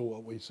what most of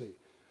what we see.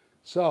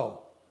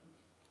 So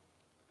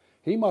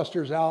he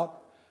musters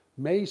out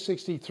May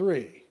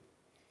 63.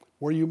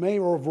 Where you may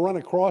have run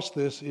across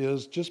this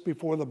is just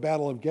before the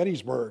Battle of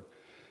Gettysburg.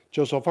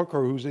 Joseph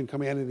Hooker, who's in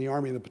command of the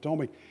Army of the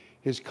Potomac,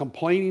 is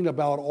complaining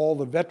about all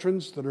the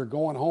veterans that are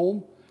going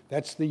home.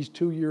 That's these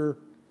 2-year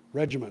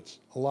regiments,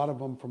 a lot of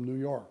them from New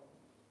York.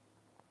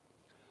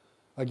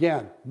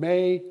 Again,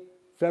 May,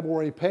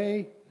 February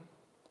pay.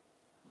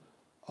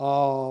 A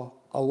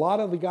lot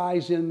of the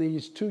guys in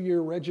these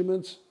 2-year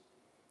regiments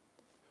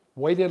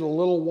waited a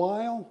little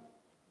while.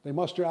 They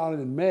muster out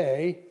in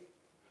May.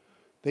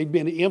 They'd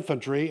been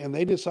infantry, and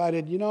they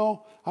decided, you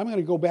know, I'm going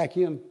to go back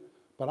in,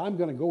 but I'm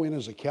going to go in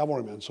as a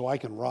cavalryman so I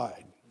can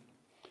ride.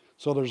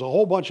 So there's a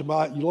whole bunch of,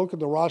 you look at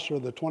the roster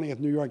of the 20th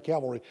New York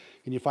Cavalry,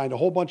 and you find a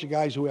whole bunch of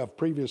guys who have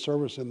previous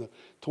service in the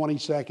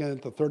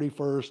 22nd, the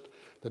 31st,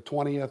 the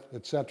 20th,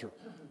 etc.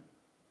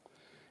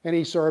 And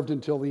he served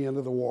until the end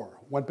of the war.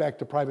 Went back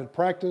to private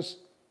practice,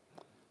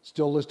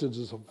 still listed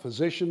as a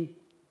physician,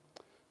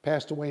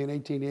 passed away in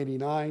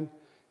 1889,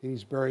 and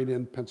he's buried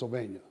in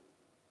Pennsylvania.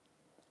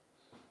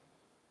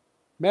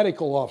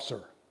 Medical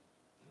officer.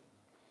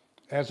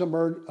 As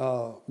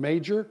a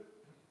major,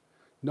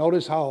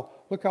 notice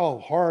look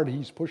how hard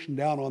he's pushing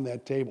down on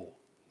that table.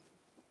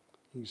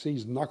 You see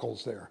his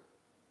knuckles there.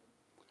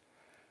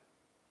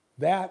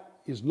 That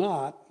is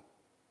not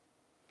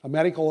a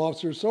medical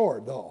officer's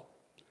sword, though,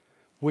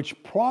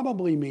 which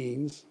probably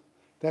means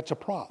that's a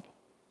prop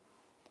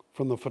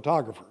from the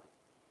photographer.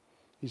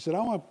 He said, I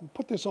want to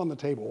put this on the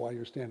table while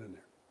you're standing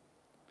there.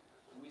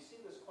 We see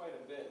this quite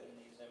a bit in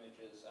these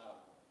images,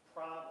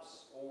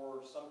 props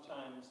or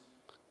sometimes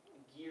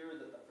gear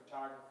that the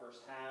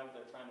photographers have.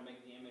 They're trying to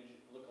make the image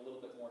look a little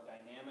bit more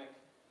dynamic.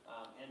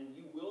 And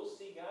you will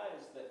see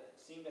guys that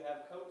seem to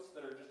have coats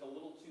that are just a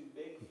little too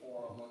big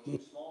for them or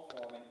too small for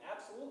them. And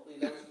absolutely,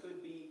 those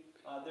could be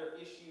their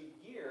issued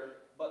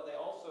gear, but they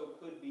also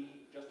could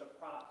be just a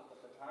prop that the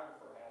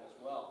photographer had as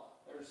well.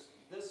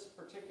 This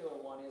particular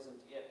one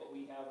isn't it, but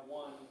we have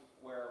one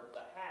where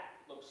the hat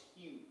looks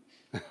huge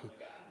on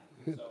the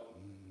guy. So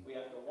we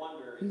have to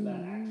wonder, is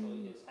that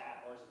actually his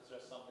hat, or is it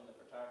just something the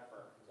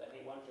photographer said,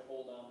 hey, why don't you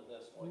hold on to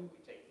this while we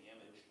take the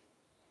image?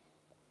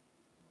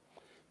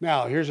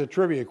 Now, here's a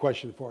trivia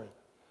question for you.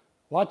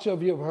 Lots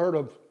of you have heard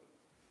of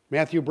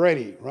Matthew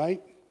Brady,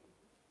 right?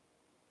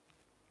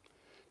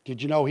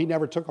 Did you know he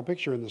never took a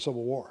picture in the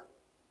Civil War?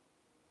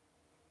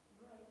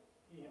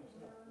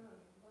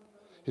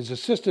 His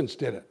assistants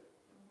did it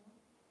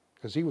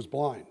because he was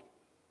blind.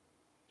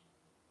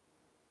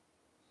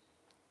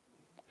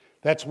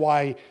 That's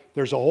why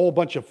there's a whole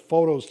bunch of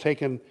photos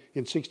taken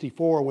in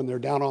 '64 when they're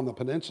down on the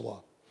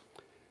peninsula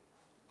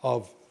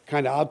of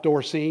kind of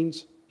outdoor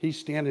scenes. He's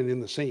standing in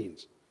the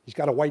scenes. He's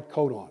got a white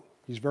coat on.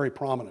 He's very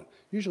prominent,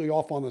 usually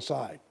off on the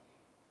side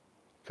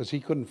because he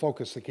couldn't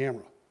focus the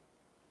camera,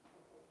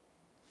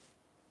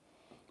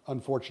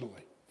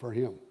 unfortunately for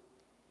him.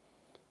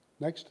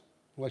 Next,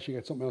 unless you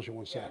got something else you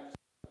want to say. Yeah, I'm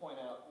just going to point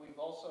out, we've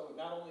also,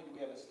 not only do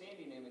we have a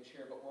standing image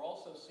here, but we're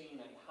also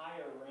seeing a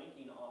higher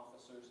ranking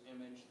officer's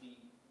image. The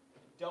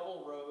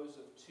double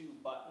rows of two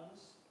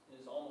buttons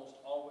is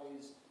almost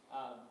always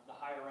the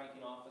higher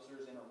ranking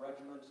officers in a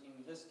regiment.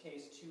 In this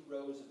case, 2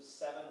 rows of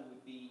 7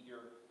 would be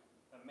your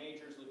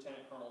majors,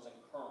 lieutenant colonels, and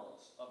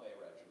colonels of a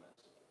regiment.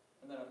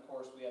 And then, of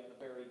course, we have the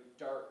very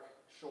dark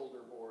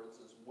shoulder boards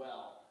as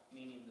well,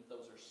 meaning that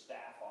those are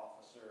staff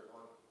officer,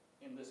 or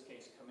in this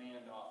case,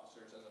 command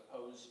officers, as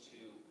opposed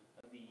to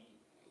the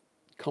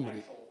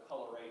actual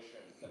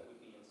coloration that would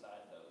be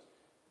inside those.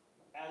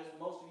 As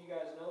most of you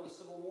guys know, the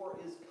Civil War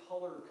is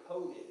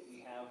color-coded.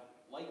 We have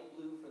light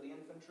blue for the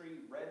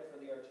infantry, red for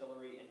the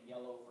artillery, and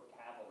yellow for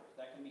cavalry.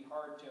 That can be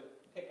hard to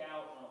pick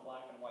out on a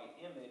black and white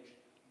image,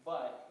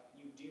 but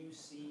you do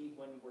see,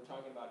 when we're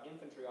talking about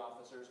infantry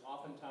officers,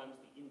 oftentimes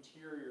the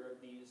interior of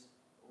these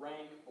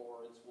rank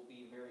boards will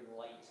be very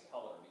light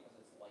color because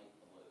it's light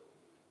blue.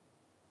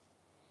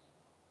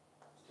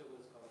 Still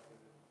is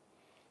color-coded.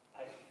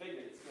 I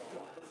figured it still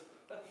was.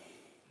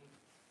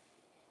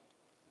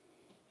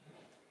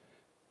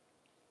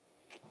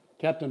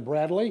 Captain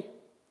Bradley,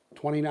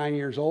 29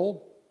 years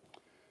old,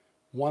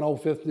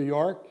 105th New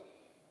York,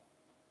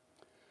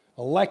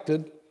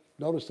 elected,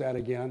 notice that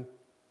again,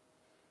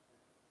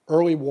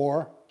 early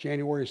war,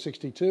 January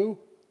 '62,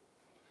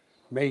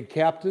 made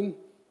captain,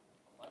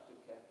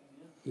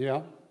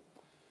 yeah,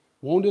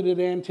 wounded at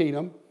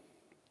Antietam.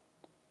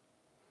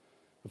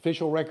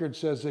 Official record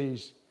says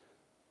he's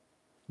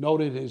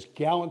noted his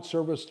gallant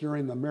service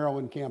during the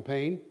Maryland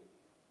campaign,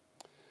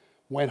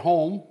 went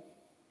home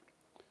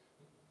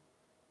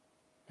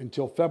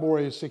until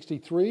February of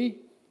 '63.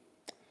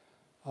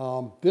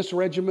 This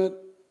regiment,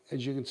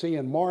 as you can see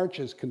in March,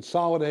 is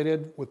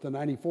consolidated with the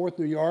 94th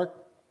New York.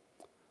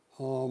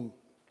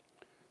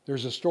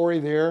 There's a story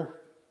there,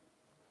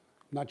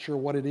 not sure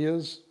what it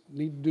is,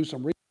 need to do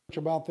some research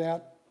about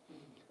that,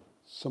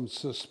 some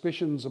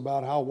suspicions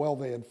about how well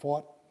they had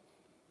fought.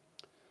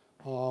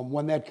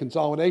 When that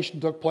consolidation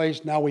took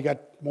place, now we got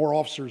more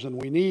officers than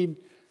we need,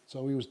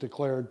 so he was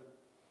declared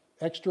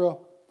extra,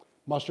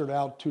 mustered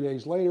out 2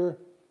 days later,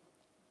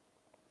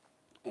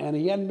 and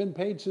he hadn't been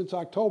paid since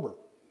October.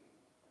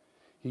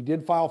 He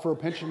did file for a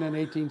pension in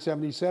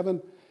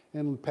 1877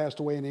 and passed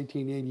away in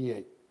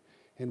 1888,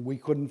 and we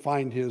couldn't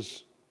find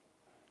his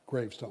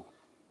gravestone.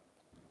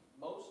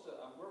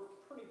 We're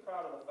pretty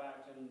proud of the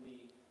fact in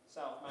the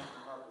South Mountain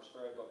Harper's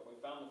Ferry book, we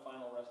found the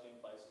final resting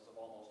places of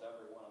almost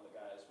every one of the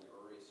guys we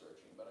were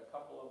researching, but a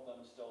couple of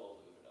them still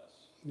eluded us.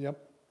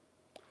 Yep.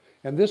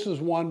 And this is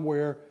one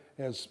where,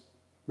 as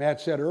Matt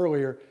said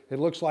earlier, it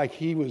looks like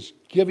he was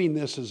giving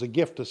this as a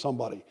gift to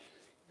somebody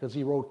because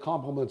he wrote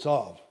compliments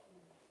of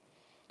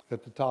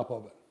at the top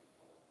of it.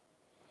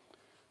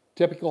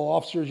 Typical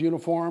officer's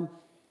uniform,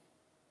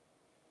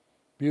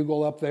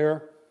 bugle up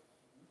there.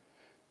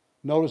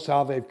 Notice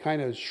how they've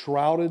kind of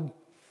shrouded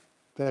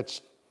that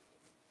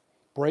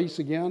brace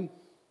again.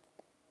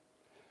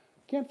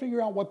 Can't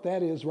figure out what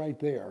that is right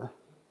there.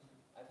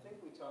 I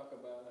think we talk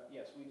about,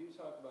 yes, we do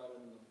talk about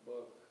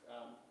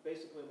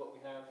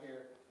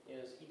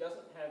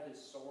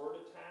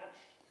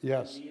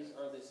Yes. And these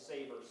are the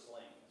saber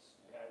slings,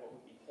 okay, what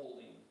would be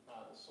holding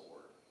the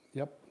sword.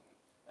 Yep.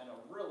 And a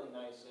really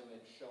nice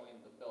image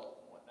showing the belt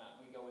and whatnot.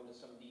 We go into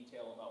some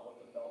detail about what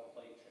the belt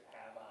plate should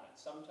have on it.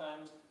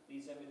 Sometimes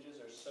these images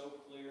are so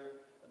clear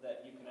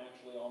that you can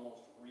actually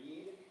almost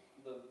read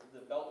the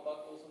belt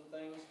buckles and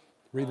things.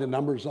 Read the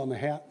numbers on the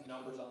hat.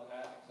 Numbers on the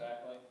hat,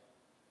 exactly.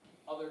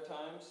 Other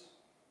times,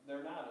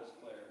 they're not as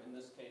clear. In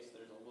this case,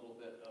 there's a little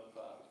bit of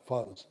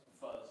Fuzz.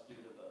 fuzz due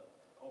to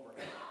the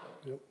overhead.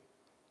 Yep.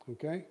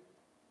 Okay.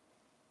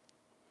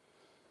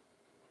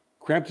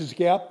 Crampton's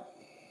Gap.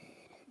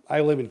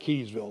 I live in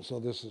Keysville, so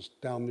this is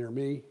down near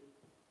me.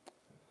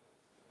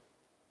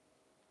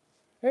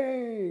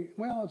 Hey,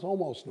 well, it's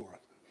almost north.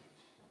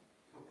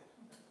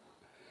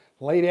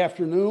 Late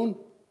afternoon,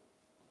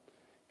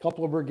 a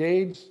couple of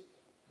brigades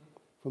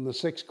from the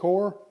 6th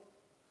Corps.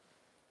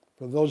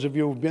 For those of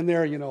you who've been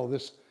there, you know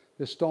this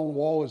stone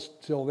wall is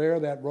still there.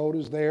 That road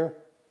is there.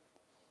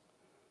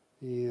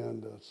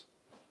 And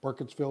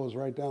Burkittsville is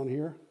right down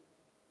here.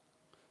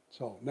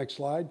 So, next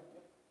slide.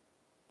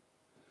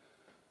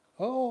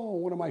 Oh,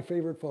 one of my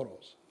favorite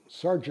photos.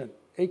 Sergeant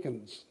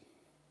Akins,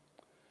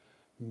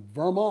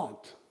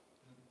 Vermont.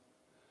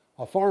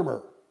 A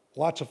farmer,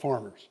 lots of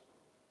farmers.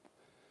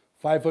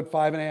 5 foot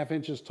 5.5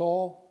 inches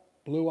tall,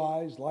 blue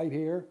eyes, light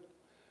hair.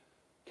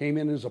 Came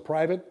in as a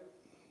private.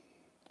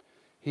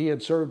 He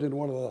had served in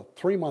one of the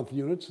 3-month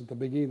units at the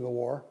beginning of the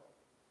war.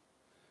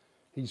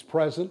 He's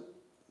present,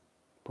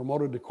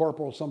 promoted to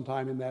corporal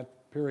sometime in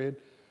that period.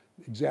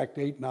 Exact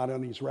date not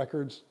on these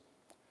records.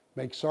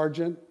 Makes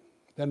sergeant,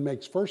 then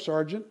makes first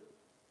sergeant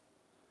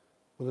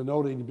with a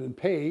note he'd been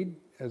paid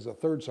as a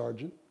 3rd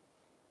sergeant.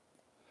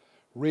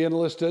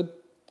 Re-enlisted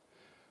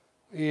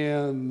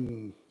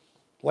in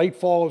late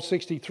fall of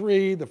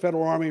 63. The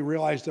Federal Army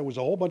realized there was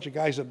a whole bunch of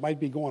guys that might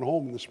be going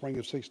home in the spring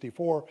of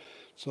 64.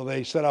 So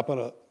they set up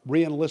a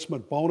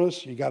re-enlistment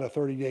bonus. You got a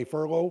 30-day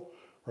furlough,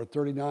 or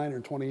 39 or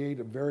 28.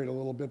 It varied a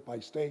little bit by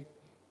state.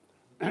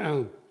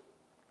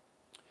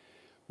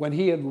 When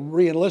he had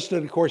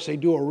re-enlisted, of course, they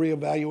do a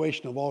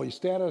reevaluation of all his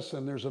status,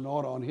 and there's a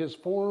note on his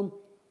form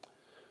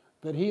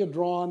that he had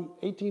drawn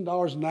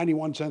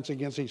 $18.91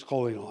 against his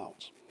clothing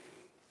allowance.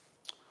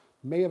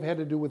 May have had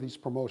to do with his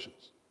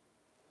promotions.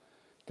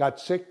 Got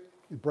sick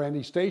at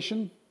Brandy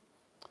Station,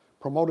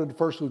 promoted to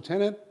 1st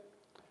lieutenant,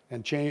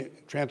 and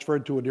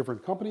transferred to a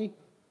different company.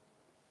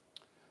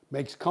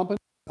 Makes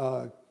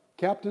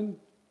captain,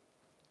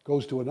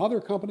 goes to another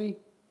company.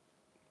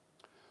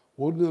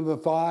 Wounded in the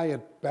thigh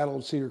at Battle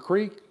of Cedar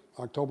Creek,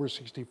 October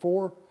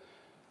 64.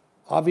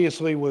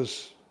 Obviously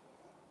was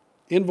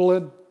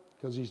invalid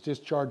because he's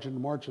discharged in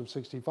March of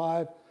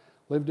 65.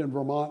 Lived in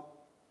Vermont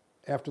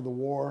after the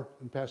war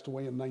and passed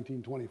away in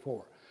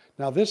 1924.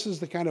 Now this is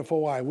the kind of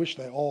photo I wish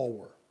they all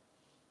were.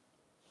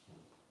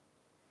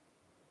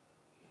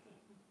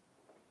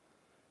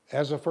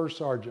 As a 1st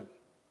sergeant.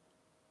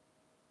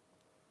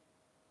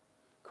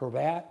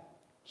 Cravat,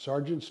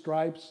 sergeant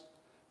stripes,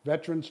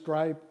 veteran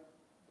stripe.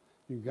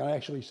 You can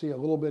actually see a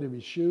little bit of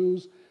his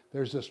shoes.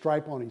 There's a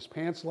stripe on his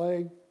pants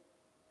leg.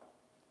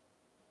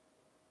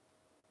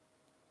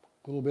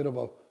 A little bit of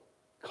a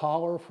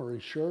collar for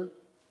his shirt.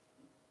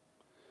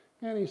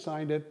 And he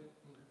signed it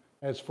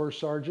as 1st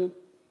Sergeant,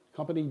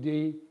 Company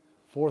D,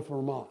 4th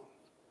Vermont.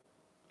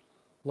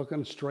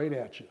 Looking straight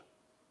at you.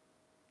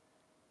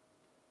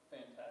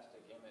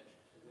 Fantastic image.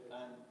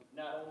 And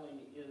not only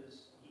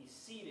is he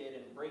seated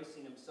and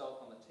bracing himself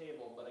on the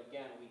table, but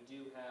again, we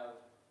do have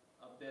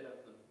a bit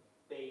of the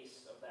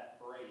base of that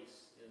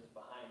brace is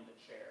behind the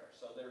chair.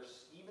 So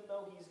there's, even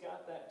though he's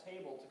got that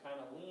table to kind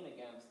of lean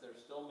against, they're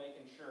still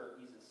making sure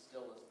he's as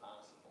still as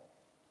possible.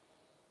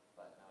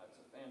 But no,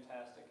 it's a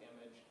fantastic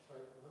image.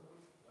 Sorry,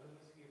 when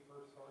was he a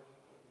 1st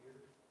sergeant? What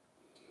year?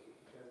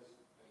 Because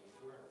he's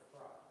wearing a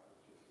frock.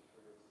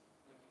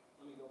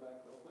 Let me go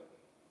back real quick.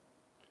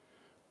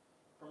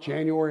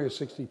 January of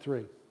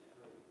 63.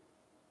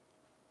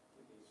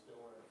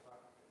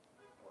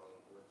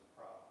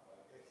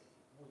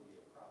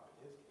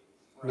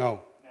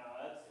 No. Now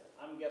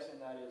I'm guessing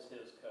that is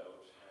his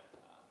coat.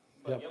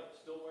 But yep,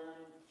 still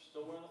wearing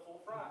the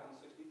full frock in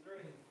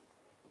 63.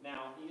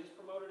 Now he is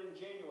promoted in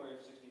January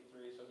of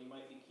 63, so he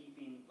might be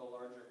keeping the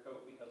larger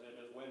coat because it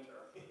is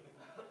winter.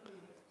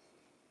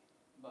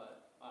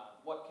 But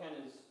what Ken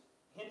is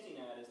hinting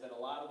at is that a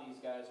lot of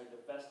these guys are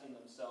divesting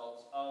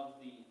themselves of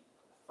the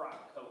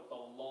frock coat, the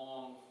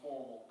long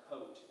formal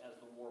coat, as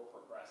the war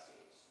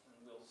progresses. And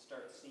we'll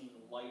start seeing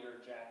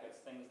lighter jackets,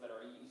 things that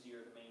are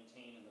easier to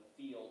maintain in the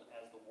field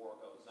as the war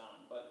goes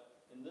on. But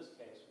in this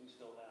case, we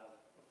still have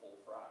the full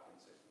frock in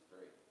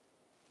 63.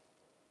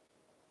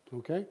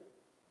 Okay.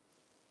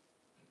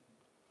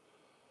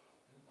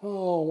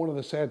 Oh, one of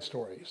the sad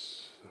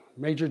stories.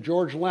 Major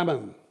George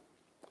Lemon,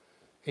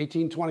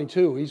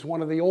 1822. He's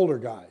one of the older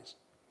guys.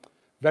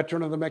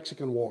 Veteran of the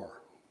Mexican War.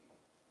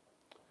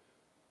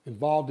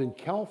 Involved in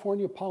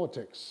California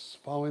politics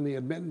following the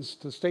admittance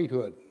to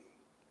statehood.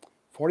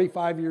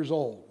 45 years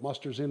old,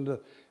 musters into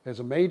as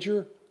a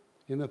major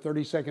in the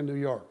 32nd New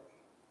York.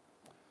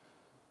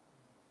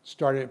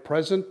 Started at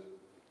present,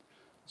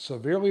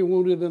 severely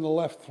wounded in the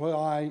left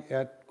thigh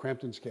at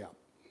Crampton's Gap.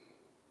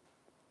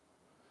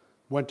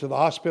 Went to the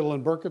hospital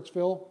in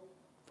Burkittsville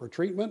for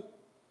treatment.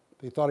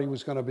 They thought he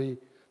was going to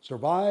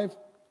survive.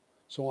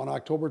 So on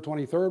October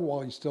 23rd,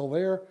 while he's still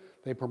there,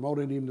 they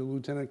promoted him to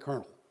lieutenant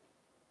colonel.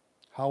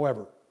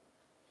 However,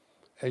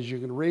 as you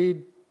can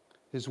read,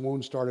 his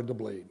wound started to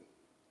bleed.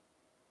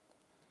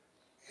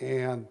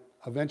 And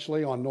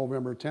eventually, on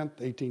November 10th,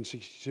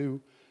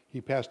 1862, he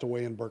passed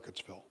away in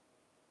Burkittsville.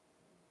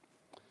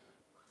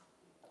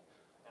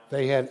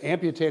 They had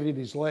amputated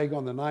his leg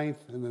on the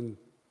 9th, and then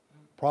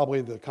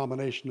probably the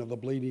combination of the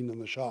bleeding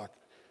and the shock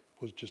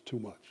was just too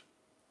much.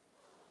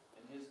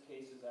 And his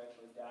case is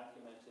actually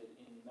documented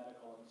in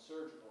medical and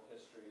surgical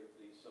history of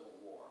the Civil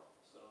War.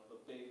 So the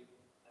big,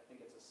 I think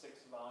it's a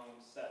 6-volume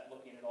set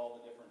looking at all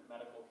the different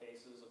medical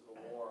cases of the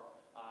war.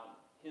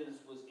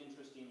 His was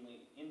interesting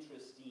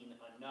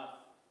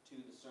enough to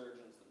the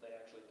surgeons that they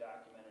actually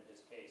documented his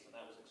case, and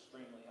that was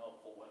extremely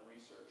helpful when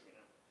researching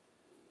it.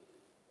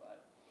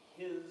 But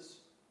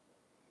his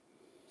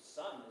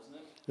son, isn't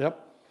it?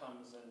 Yep.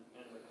 Comes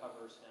and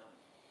recovers him.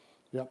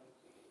 Yep.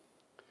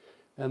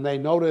 And they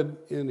noted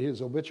in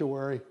his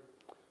obituary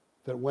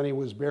that when he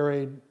was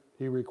buried,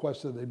 he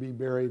requested they be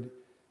buried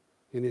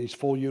in his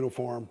full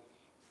uniform,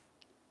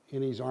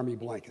 in his army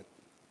blanket.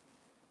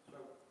 So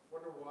I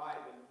wonder why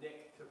the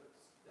nick took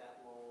that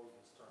long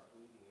to start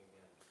bleeding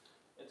again.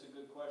 It's a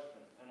good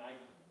question, and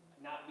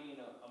not being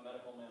a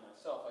medical man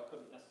myself, I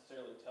couldn't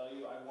necessarily tell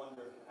you. I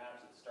wonder if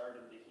perhaps it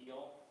started to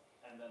heal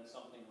and then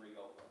something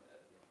reopened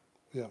it.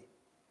 Yeah.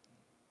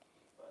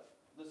 But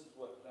this is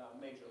what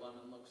Major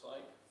Lemon looks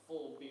like.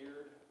 Full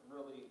beard,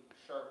 really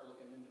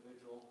sharp-looking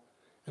individual.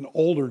 An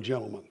older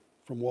gentleman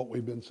from what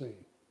we've been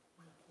seeing.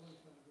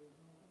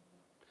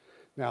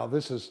 Now,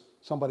 this is,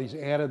 somebody's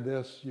added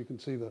this. You can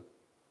see the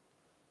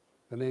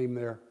name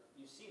there.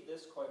 You see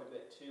this quite a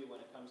bit, too, when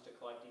it comes to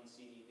collecting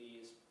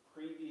CDVs.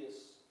 Previous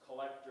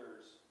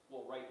collectors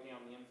will write down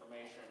the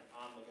information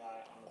on the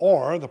guy.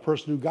 Or the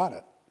person who got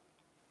it.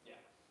 Yeah.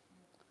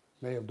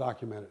 May have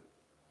documented,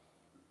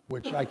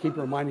 which I keep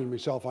reminding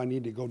myself I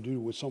need to go do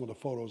with some of the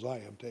photos I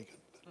have taken.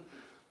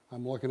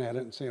 I'm looking at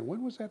it and saying,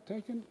 when was that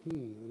taken?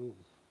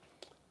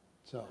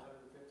 So, $150?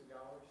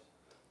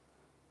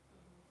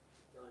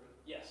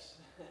 Yes.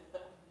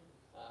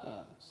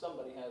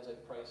 Somebody has a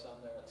price on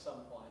there at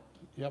some point.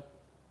 yep.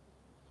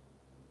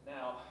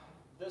 Now,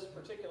 this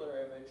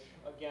particular image,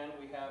 again,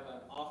 we have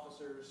an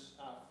officer's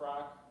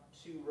frock,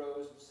 2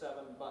 rows of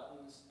 7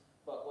 buttons,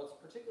 but what's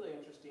particularly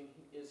interesting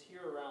is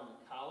here around the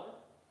collar.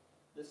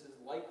 This is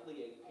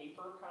likely a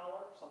paper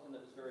collar, something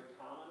that was very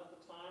common at the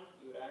time.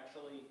 You would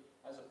actually,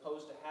 as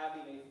opposed to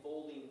having a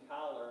folding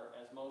collar,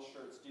 as most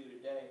shirts do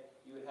today,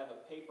 you would have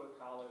a paper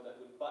collar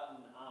that would button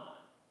on.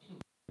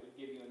 It would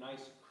give you a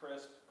nice,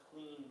 crisp,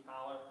 clean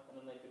collar, and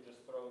then they could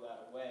just throw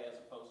that away,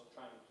 as opposed to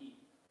trying to keep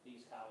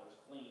these collars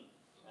clean,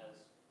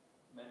 as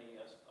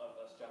many of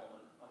us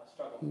gentlemen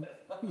struggle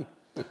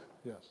with.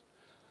 Yes.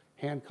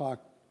 Hancock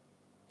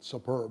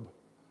Superb,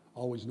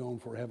 always known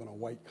for having a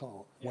white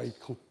collar, Yes.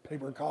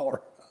 paper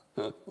collar.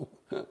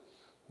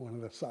 One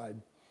of the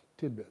side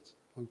tidbits,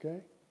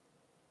 okay?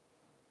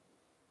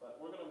 But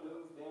we're going to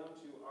move down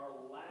to our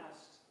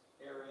last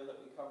area that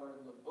we covered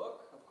in the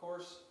book. Of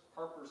course,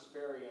 Harper's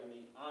Ferry and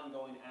the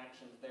ongoing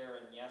actions there,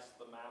 and yes,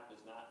 the map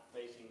is not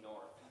facing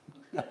north.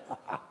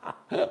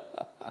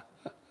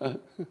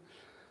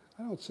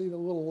 I don't see the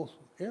little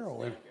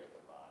arrow in. Here at the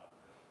bottom.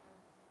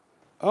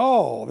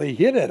 Oh, they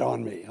hit it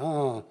on me.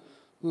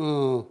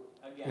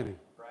 Again,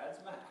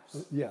 Brad's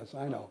maps. Yes,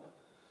 I know.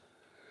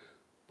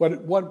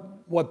 But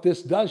what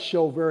this does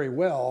show very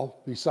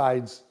well,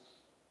 besides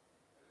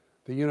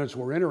the units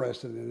we're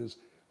interested in, is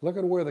look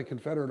at where the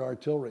Confederate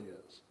artillery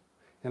is.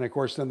 And of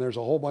course, then there's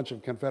a whole bunch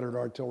of Confederate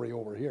artillery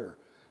over here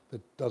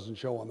that doesn't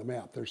show on the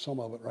map. There's some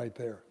of it right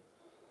there.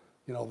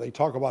 You know, they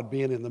talk about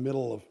being in the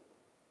middle of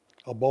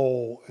a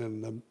bowl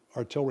and the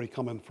artillery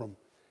coming from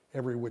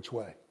every which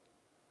way.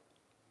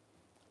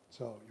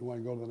 So, you want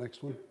to go to the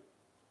next one?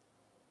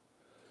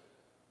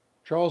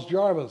 Charles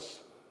Jarvis,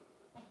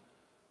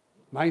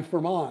 9th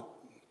Vermont,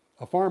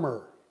 a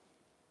farmer.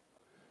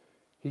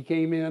 He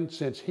came in,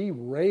 since he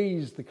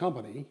raised the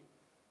company,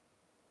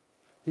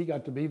 he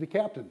got to be the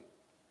captain.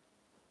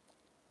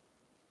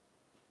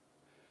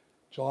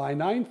 July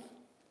 9th,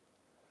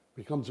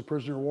 becomes a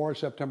prisoner of war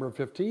September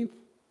 15th.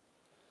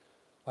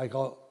 Like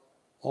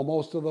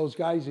almost of those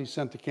guys, he's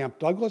sent to Camp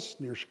Douglas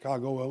near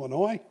Chicago,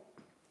 Illinois,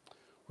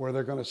 where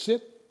they're going to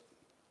sit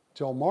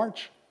till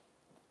March.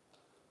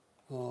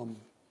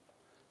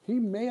 He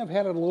may have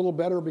had it a little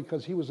better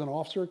because he was an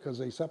officer, because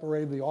they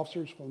separated the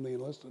officers from the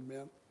enlisted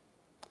men.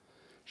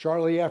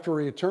 Shortly after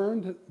he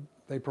returned,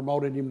 they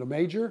promoted him to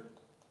major.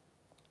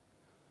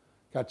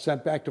 Got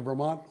sent back to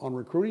Vermont on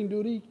recruiting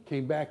duty,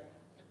 came back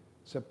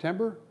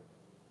September,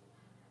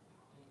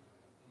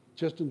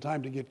 just in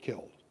time to get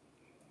killed.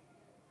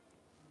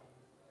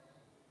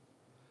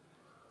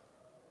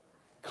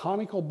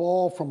 Conical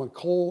ball from a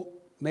Colt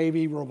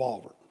Navy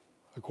revolver,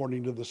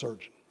 according to the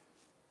surgeon.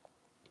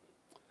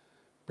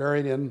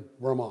 Buried in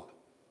Vermont.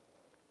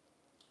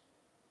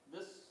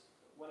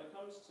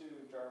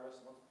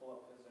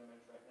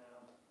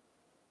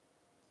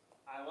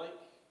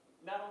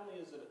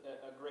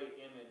 a great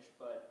image,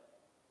 but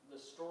the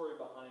story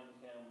behind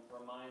him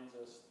reminds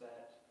us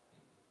that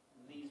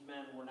these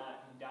men were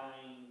not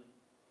dying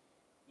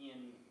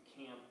in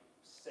camp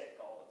sick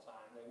all the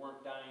time. They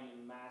weren't dying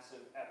in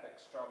massive epic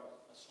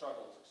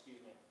struggles, excuse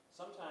me.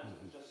 Sometimes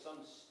it's just some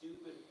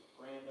stupid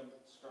random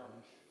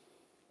skirmish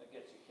that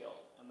gets you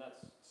killed, and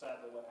that's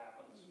sadly what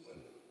happens with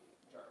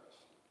Jarvis.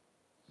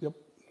 Yep.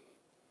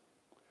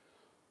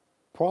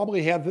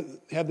 Probably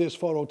had this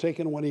photo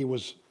taken when he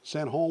was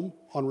sent home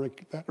on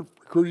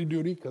recruiting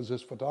duty because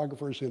his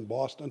photographer's in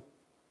Boston.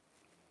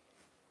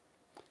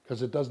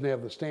 Because it doesn't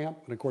have the stamp,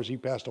 and of course he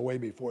passed away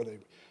before they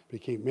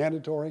became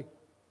mandatory.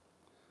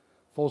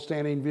 Full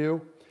standing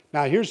view.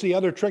 Now here's the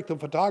other trick the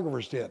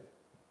photographers did.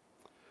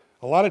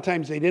 A lot of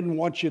times they didn't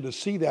want you to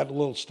see that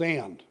little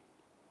stand.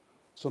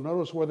 So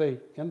notice where they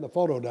end the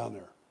photo down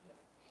there.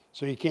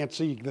 So you can't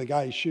see the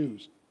guy's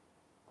shoes.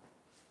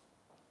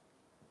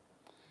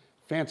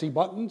 Fancy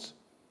buttons.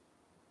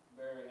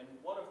 Very, and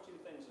one of two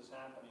things is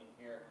happening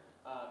here.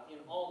 In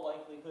all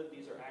likelihood,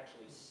 these are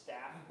actually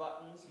staff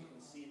buttons. You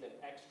can see the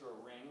extra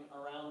ring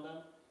around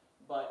them.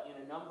 But in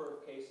a number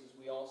of cases,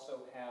 we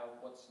also have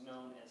what's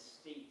known as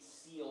state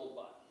seal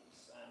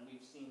buttons. And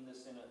we've seen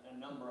this in a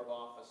number of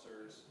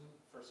officers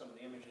for some of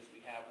the images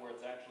we have, where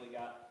it's actually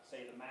got,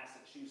 say, the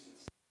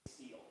Massachusetts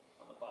seal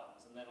on the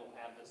buttons, and then it'll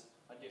have this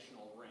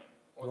additional ring.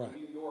 Or the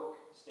New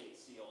York state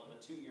seal, and the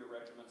 2-year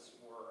regiments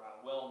were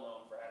well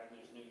known for having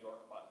these New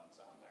York buttons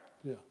on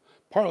there. Yeah,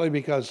 partly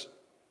because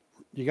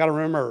you got to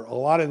remember a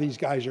lot of these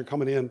guys are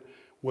coming in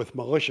with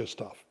militia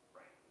stuff.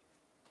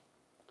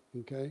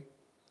 Right. Okay,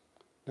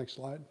 next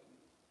slide.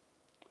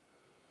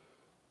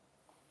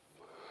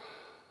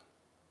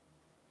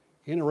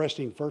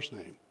 Interesting first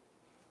name.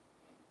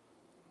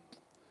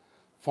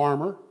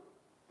 Farmer,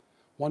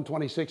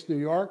 126 New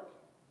York.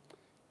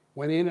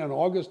 Went in on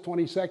August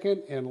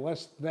 22nd, and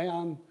less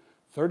than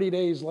 30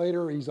 days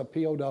later, he's a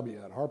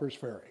POW at Harper's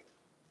Ferry.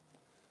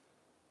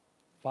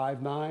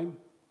 5'9",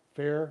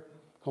 fair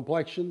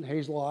complexion,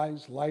 hazel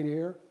eyes, light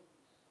hair.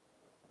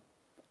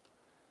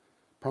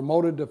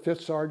 Promoted to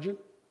 5th sergeant.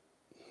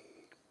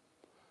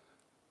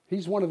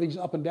 He's one of these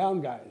up and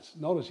down guys.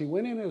 Notice he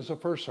went in as a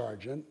 1st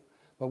sergeant,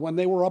 but when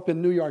they were up in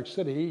New York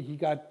City, he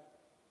got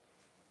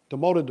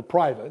demoted to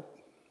private.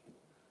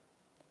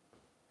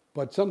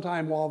 But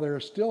sometime while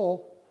they're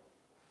still,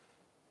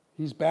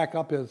 he's back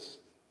up as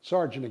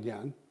sergeant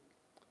again.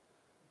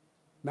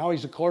 Now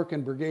he's a clerk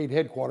in brigade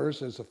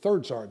headquarters as a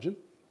 3rd sergeant.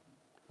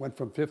 Went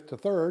from 5th to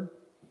 3rd.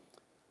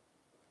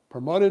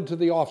 Promoted to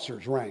the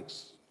officers'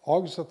 ranks.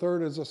 August the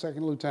 3rd as a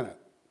 2nd lieutenant.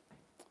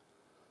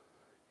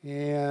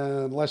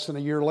 And less than a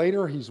year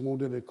later, he's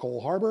wounded at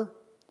Cole Harbor.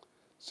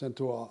 Sent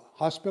to a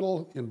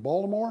hospital in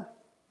Baltimore.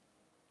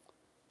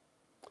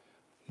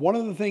 One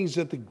of the things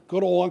that the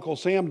good old Uncle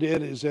Sam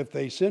did is if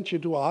they sent you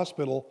to a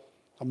hospital,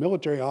 a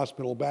military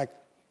hospital back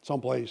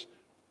someplace,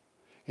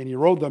 and you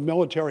rode the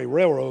military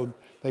railroad,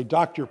 they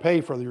docked your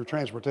pay for your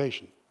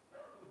transportation.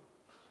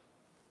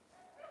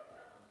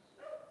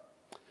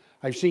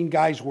 I've seen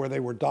guys where they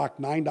were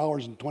docked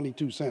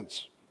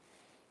 $9.22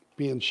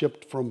 being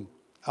shipped from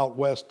out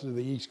west to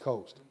the East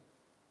Coast.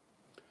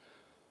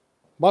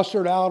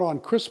 Mustered out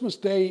on Christmas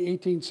Day,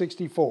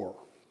 1864.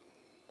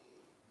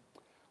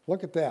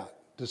 Look at that.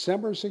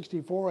 December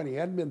 64, and he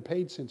hadn't been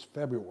paid since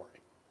February.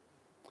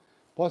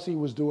 Plus, he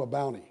was due a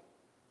bounty.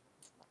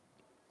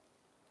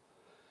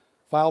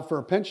 Filed for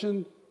a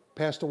pension,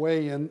 passed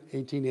away in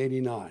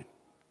 1889.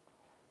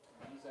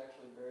 He's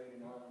actually buried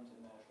in Arlington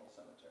National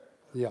Cemetery.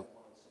 Yeah. One of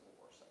the Civil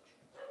War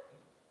sections.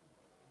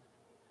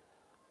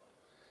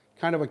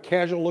 Kind of a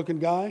casual-looking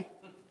guy.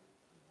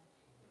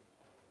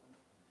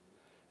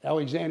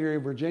 Alexandria,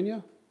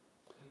 Virginia.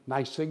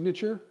 Nice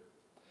signature.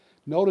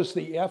 Notice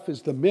the F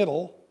is the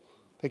middle.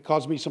 They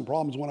caused me some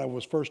problems when I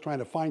was first trying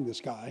to find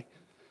this guy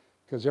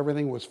because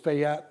everything was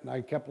Fayette, and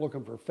I kept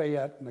looking for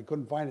Fayette, and I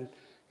couldn't find it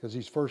because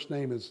his first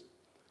name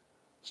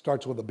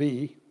starts with a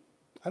B.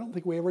 I don't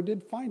think we ever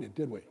did find it,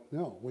 did we?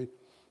 No.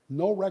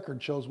 No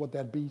record shows what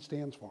that B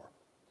stands for.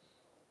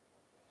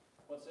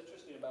 What's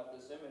interesting about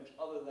this image,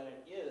 other than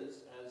it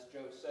is, as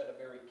Joe said, a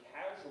very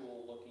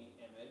casual-looking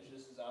image,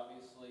 this is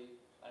obviously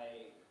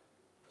a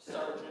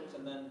sergeant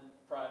and then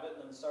private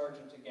and then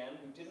sergeant again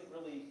who didn't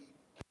really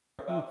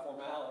about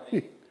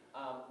formality.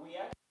 We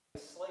actually have a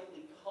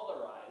slightly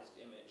colorized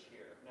image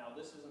here. Now,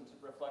 this isn't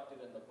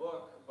reflected in the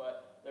book,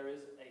 but there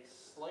is a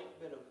slight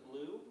bit of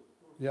blue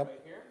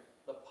right here.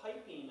 The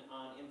piping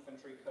on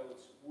infantry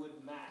coats would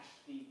match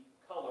the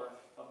color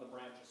of the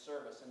branch of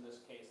service, in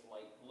this case,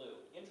 light blue.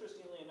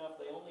 Interestingly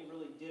enough, they only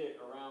really did it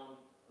around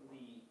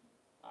the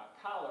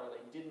collar.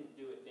 They didn't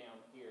do it down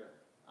here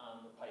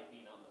on the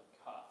piping on the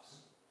cuffs.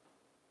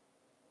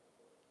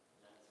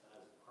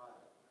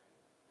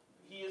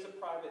 He is a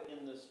private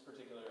in this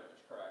particular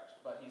image, correct?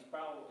 But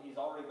he's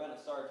already been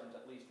a sergeant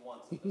at least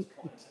once at this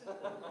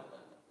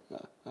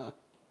point.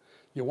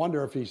 You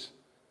wonder if he's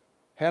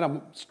had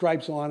them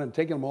stripes on and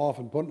taken them off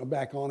and putting them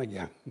back on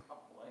again.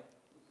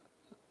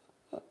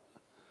 Probably.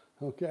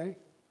 Okay.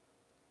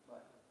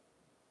 But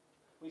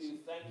we do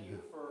thank you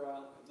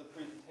for the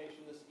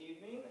presentation this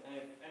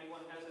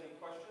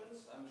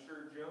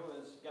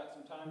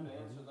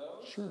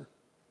Sure.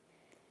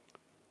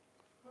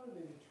 How did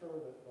they determine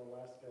that the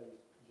last guy you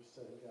just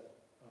said he got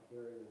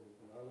buried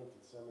in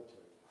Arlington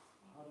Cemetery?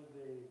 How did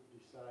they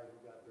decide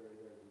who got buried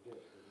there and who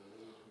did? Was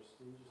there any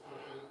prestigious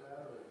something like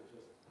that, or was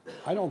it just?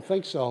 I don't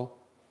think so.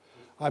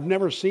 I've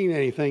never seen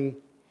anything.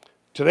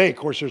 Today, of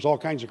course, there's all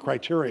kinds of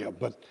criteria,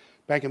 but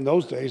back in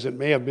those days, it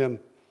may have been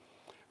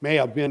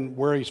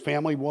where his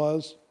family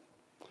was.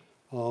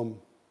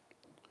 Arlington,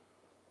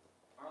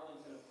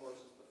 of course,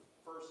 is the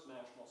first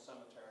national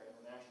cemetery, and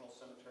the national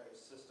cemetery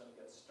system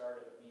gets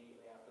started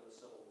immediately after the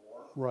Civil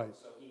War. Right.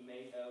 So he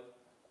may have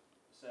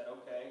said,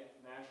 okay,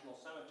 national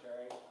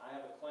cemetery, I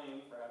have a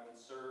claim for having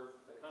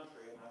served the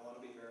country, and I want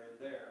to be buried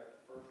there.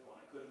 The first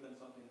one. It could have been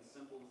something as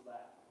simple as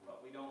that,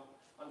 but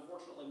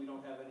unfortunately, we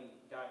don't have any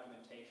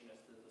documentation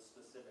as to the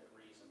specific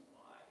reason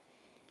why.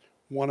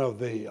 One of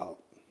the,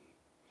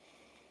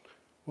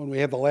 when we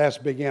had the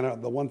last big, the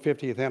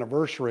 150th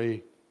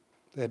anniversary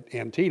at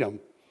Antietam,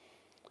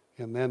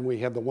 and then we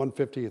had the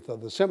 150th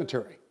of the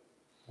cemetery,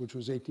 which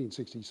was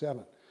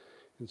 1867.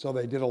 And so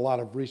they did a lot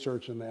of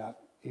research in that.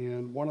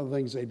 And one of the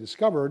things they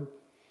discovered,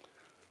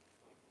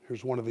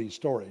 here's one of these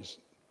stories.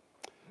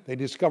 They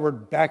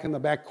discovered back in the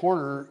back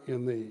corner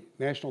in the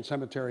National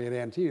Cemetery at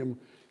Antietam,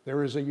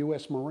 there is a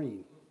U.S.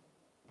 Marine.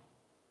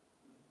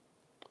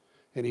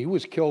 And he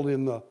was killed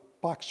in the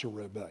Boxer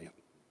Rebellion.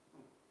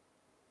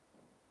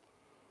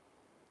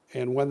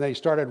 And when they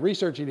started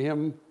researching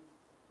him,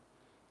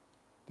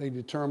 they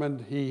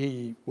determined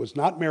he was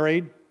not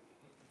married,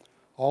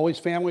 all his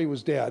family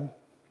was dead.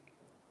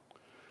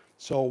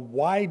 So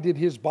why did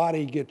his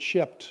body get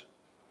shipped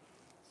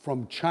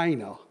from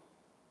China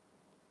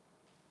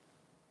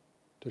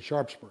to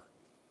Sharpsburg?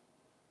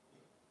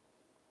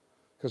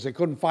 Because they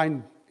couldn't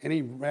find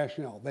any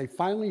rationale. They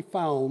finally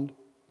found,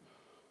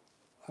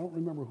 I don't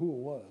remember who it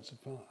was.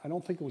 I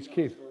don't think it was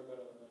Keith.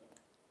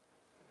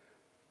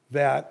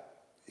 That,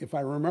 if I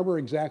remember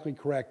exactly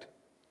correct,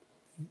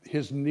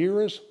 his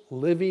nearest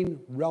living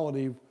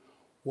relative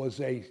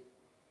was a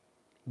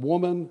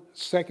woman,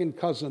 second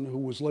cousin, who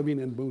was living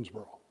in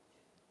Boonesboro.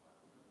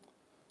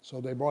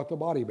 So they brought the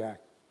body back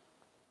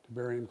to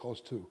bury him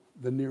close to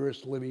the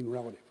nearest living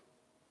relative.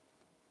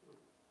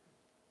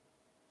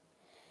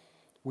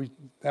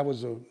 That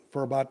was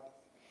for about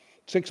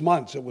 6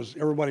 months.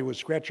 Everybody was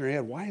scratching their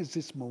head. Why is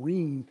this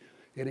Marine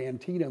at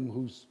Antietam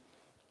who's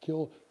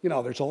killed? You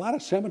know, there's a lot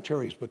of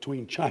cemeteries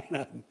between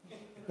China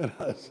and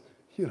us.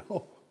 You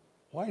know,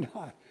 why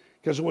not?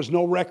 Because there was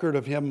no record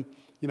of him,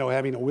 you know,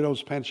 having a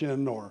widow's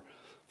pension or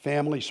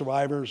family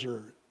survivors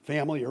or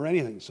family or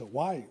anything. So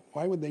why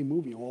would they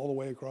move him all the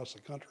way across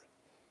the country?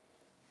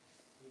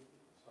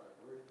 Sorry,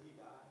 where did he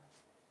die?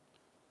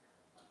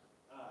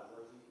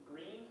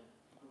 Green,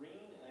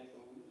 I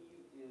believe,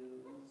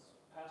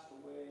 passed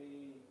away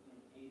in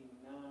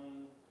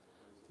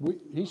 '89.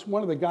 He's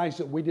one of the guys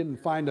that we didn't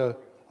find a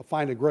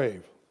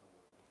grave.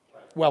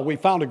 Well, we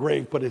found a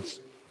grave, but it's.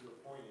 Your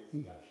point is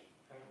he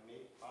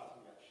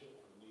possibly got shipped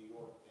from New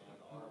York and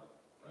Arlington,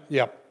 right?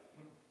 Yep.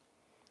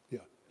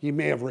 Yeah. He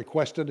may have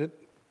requested it.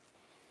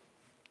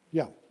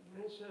 Yeah.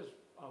 And it says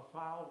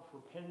filed for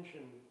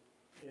pension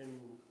in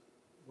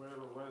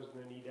whatever it was,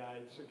 and then he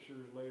died 6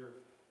 years later.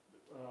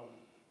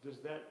 Does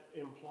that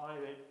imply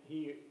that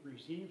he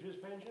received his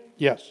pension?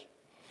 Yes.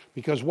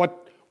 Because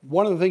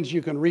one of the things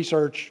you can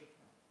research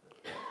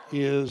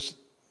is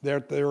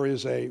that there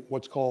is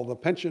what's called the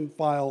pension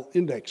file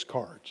index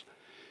cards.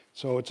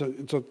 So it's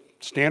a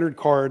standard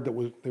card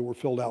that they were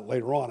filled out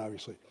later on,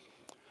 obviously.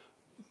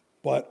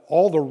 But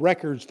all the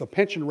records, the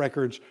pension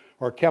records,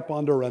 are kept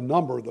under a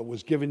number that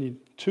was given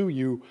to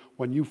you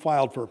when you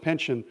filed for a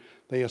pension.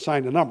 They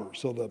assigned a number.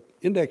 So the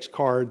index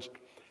cards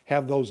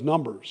have those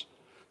numbers.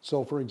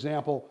 So for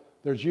example,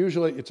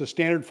 it's a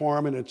standard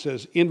form and it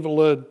says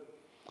invalid,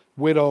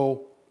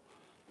 widow,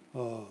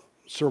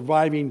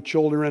 surviving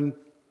children.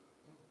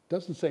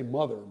 Doesn't say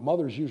mother.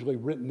 Mother's usually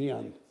written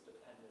in.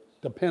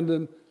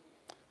 Dependent.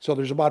 So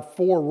there's about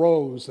 4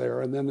 rows there,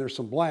 and then there's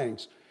some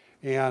blanks.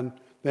 And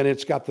then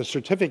it's got the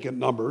certificate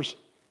numbers.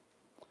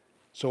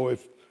 So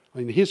if,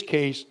 in his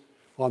case,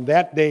 on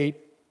that date,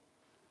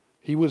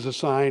 he was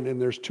assigned, and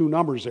there's 2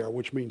 numbers there,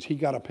 which means he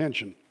got a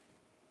pension.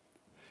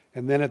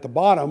 And then at the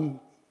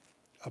bottom,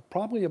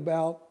 probably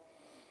about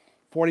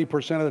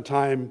 40% of the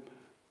time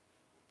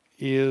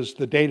is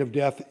the date of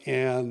death,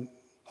 and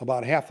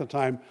about half the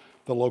time,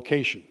 the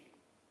location.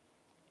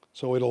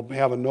 So it'll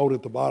have a note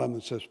at the bottom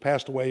that says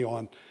passed away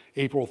on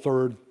April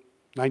 3rd,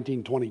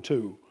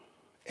 1922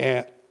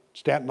 at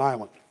Staten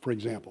Island, for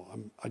example.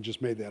 I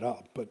just made that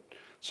up. But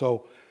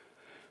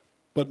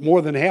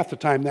more than half the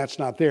time that's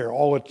not there.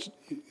 All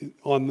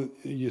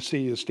you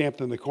see is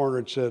stamped in the corner,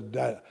 it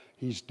said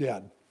he's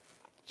dead.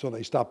 So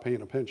they stopped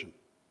paying a pension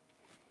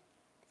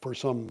for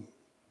some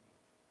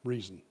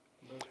reason.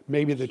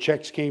 Maybe the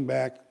checks came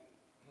back.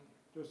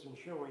 Just in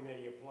showing that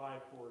he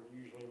applied for it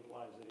usually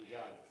implies that he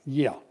died.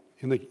 Yeah,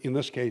 in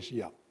this case,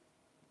 yeah.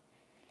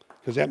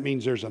 Because that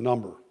means there's a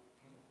number.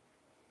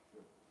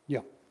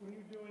 Yeah. When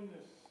you're doing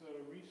this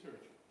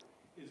research,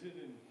 is it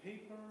in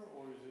paper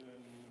or is it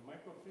in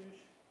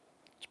microfiche?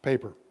 It's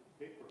paper.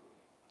 Paper.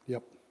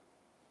 Yep.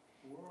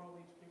 Where are all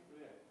these people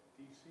at?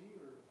 DC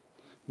or?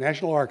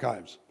 National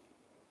Archives.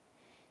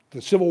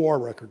 The Civil War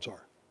records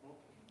are.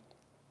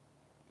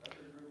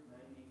 Record Group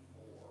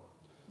 94,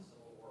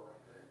 Civil War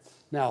records.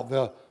 Now,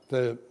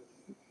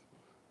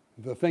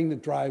 the thing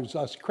that drives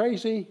us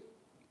crazy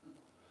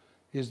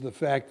is the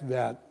fact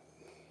that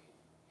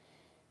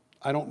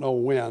I don't know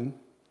when,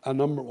 a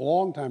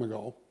long time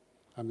ago,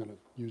 I'm going to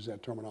use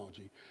that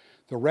terminology,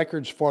 the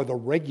records for the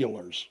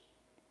regulars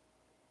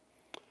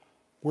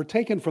were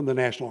taken from the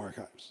National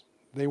Archives.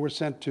 They were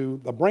sent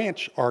to the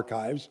branch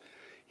archives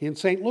in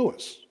St.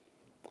 Louis,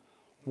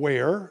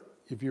 where,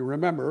 if you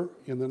remember,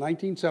 in the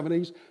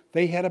 1970s,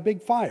 they had a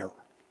big fire,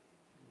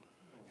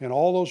 and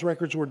all those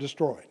records were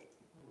destroyed.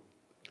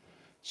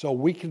 So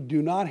we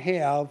do not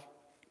have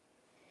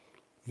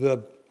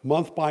the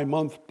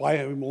month-by-month,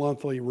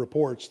 bi-monthly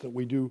reports that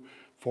we do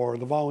for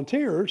the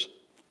volunteers,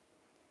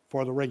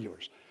 for the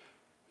regulars.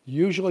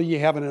 Usually you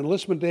have an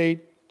enlistment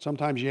date,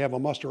 sometimes you have a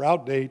muster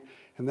out date,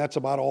 and that's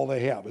about all they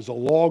have, is a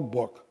log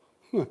book.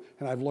 And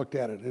I've looked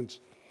at it, and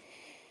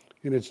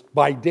it's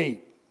by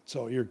date.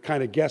 So you're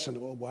kind of guessing,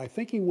 well, I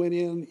think he went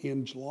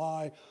in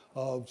July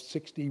of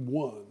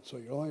 61. So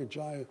you're only in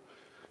July,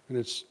 and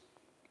it's,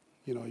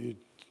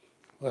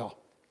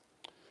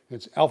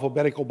 it's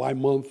alphabetical by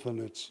month, and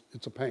it's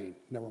a pain.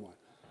 Never mind.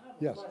 I have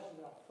Yes. a question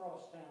about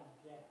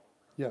Frosttown Gap.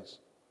 Yes.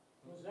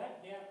 Was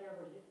that gap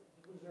ever,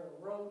 was there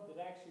a road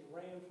that actually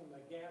ran from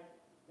the gap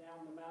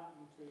down the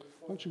mountain to?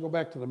 Why don't you go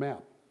back to the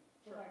map?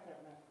 Go back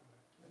that map.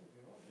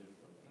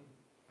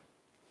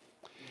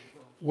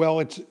 Well,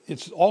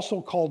 it's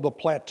also called the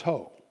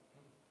plateau.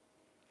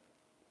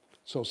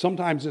 So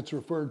sometimes it's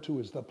referred to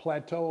as the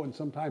plateau, and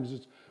sometimes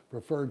it's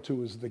referred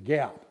to as the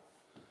gap.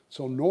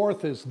 So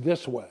north is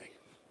this way.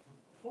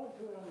 Point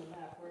to it on the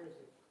map, where is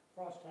it?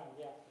 Frosttown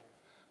Gap there,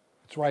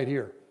 It's right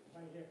here.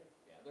 right here.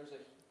 Yeah, there's a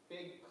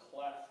big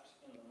cleft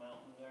in the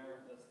mountain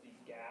there, that's the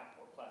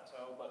gap or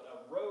plateau, but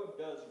a road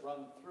does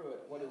run through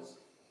it, what is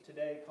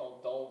today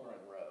called Dahlgren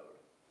Road.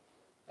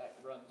 That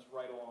runs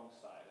right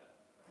alongside it.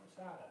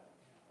 Inside of it.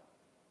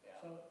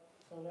 Yeah.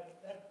 So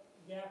that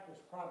gap was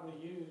probably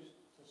used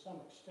to some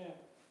extent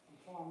from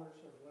farmers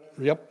or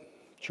whatever. Yep,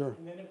 sure.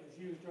 And then it was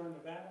used during the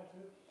battle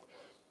too?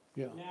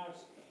 Yeah. Now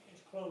it's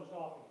closed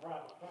off in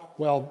private property.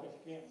 Well, because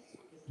you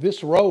can't-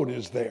 this road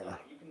is there.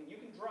 You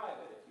can drive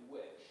it if you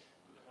wish.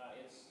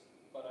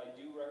 But I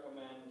do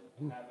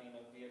recommend having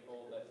a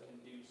vehicle that can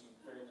do some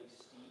fairly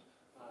steep,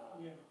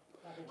 Yeah,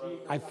 like a Jeep or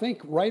I something.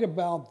 think right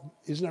about,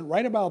 isn't it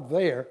right about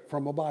there,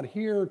 from about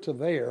here to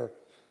there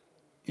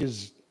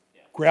is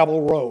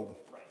gravel road.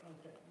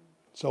 Okay.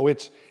 So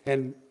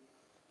and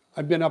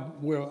I've been I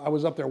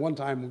was up there one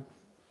time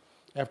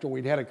after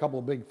we'd had a couple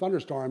of big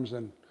thunderstorms,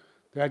 and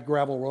that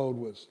gravel road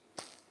was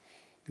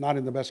not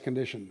in the best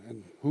condition,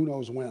 and who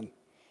knows when.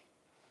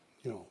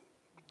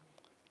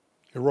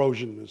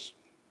 Erosion is,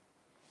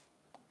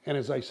 and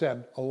as I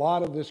said, a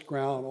lot of this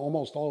ground,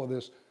 almost all of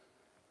this,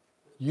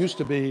 used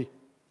to be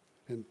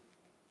in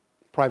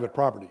private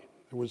property.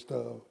 It was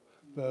the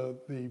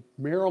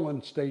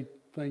Maryland State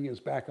thing is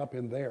back up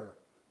in there,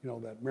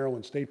 that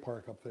Maryland State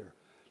Park up there.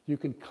 You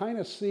can kind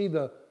of see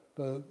the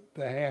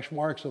hash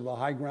marks of the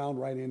high ground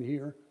right in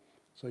here,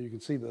 so you can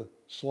see the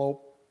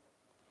slope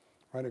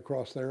right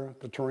across there,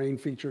 the terrain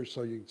features,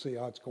 so you can see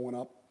how it's going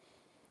up.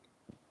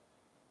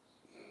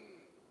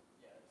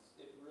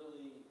 Yeah, it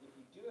really, if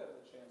you do have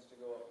the chance to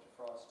go up to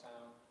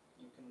Frosttown,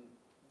 you can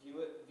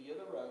view it via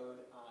the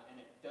road, and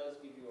it does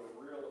give you a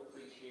real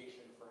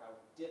appreciation for how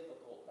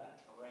difficult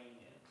that terrain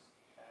is.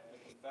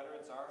 The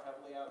Confederates are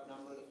heavily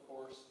outnumbered, of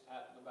course,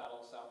 at the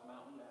Battle of South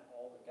Mountain, at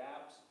all the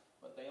gaps,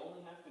 but they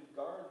only have to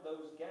guard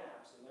those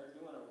gaps, and they're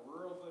doing a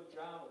real good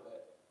job of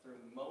it through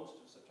most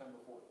of September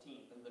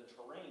 14th, and the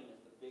terrain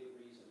is the big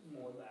reason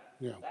for that.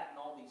 Yeah. That and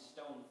all these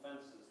stone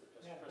fences that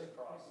just Yeah, big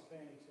crisscross.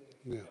 fancy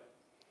city. Yeah.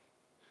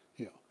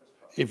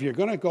 If you're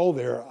going to go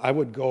there, I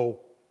would go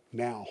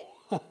now.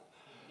 Yeah.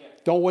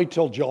 Don't wait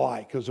till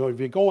July, because if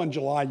you go in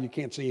July, you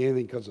can't see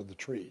anything because of the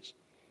trees.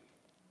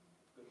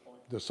 Good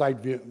point.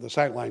 The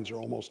sight lines are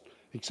almost,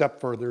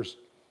 except for there's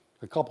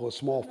a couple of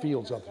small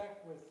fields up there.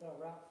 Intersect with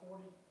Route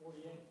 40,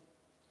 48,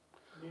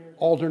 near,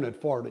 Alternate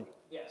 40.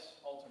 Yes,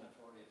 alternate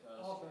 40 it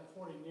does. alternate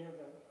 40 near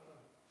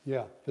the,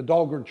 Yeah, the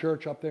Dahlgren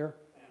Church up there.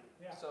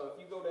 yeah. So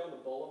if you go down to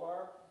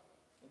Boulevard,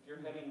 if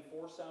you're heading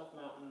for South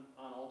Mountain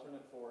on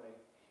alternate 40,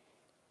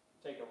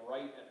 take a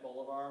right at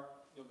Boulevard,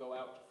 you'll go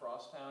out to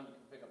Frosttown, you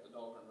can pick up the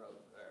Dahlgren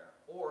Road there.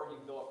 Or you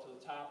can go up to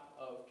the top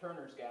of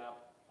Turner's Gap,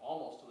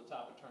 almost to the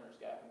top of Turner's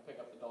Gap, and pick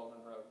up the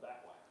Dahlgren Road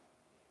that way.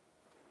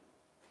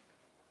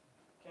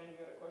 Ken, you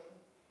got a question?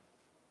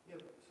 Yeah,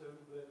 so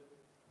the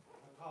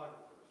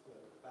photographers, the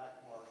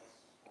back marks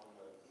on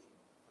the.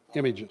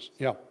 Images,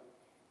 yeah.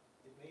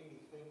 It made me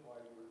think while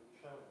you were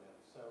showing them,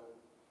 so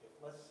if,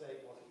 let's say,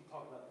 well, if you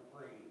talk about the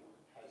grade,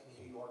 has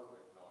New York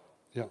written on it.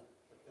 Yeah.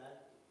 But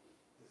that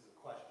is a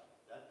question,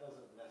 that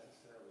doesn't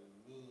necessarily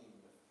mean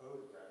the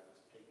photograph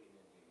was taken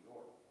in New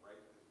York, right?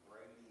 Because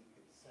Brady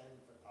could send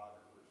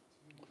photographers to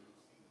DC,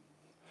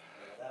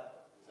 whatever,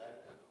 is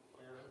that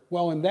fair?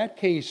 Well, in that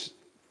case,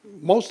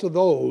 most of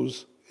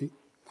those,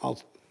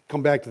 I'll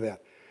come back to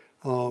that.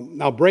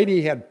 Now,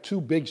 Brady had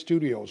two big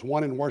studios,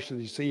 one in Washington,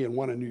 D.C. and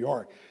one in New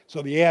York.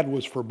 So the ad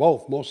was for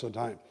both most of the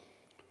time.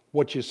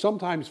 What you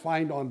sometimes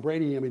find on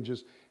Brady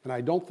images, and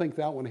I don't think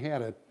that one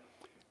had it,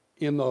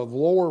 in the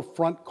lower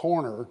front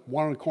corner,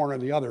 one corner or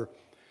the other,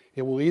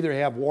 it will either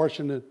have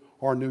Washington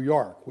or New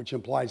York, which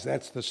implies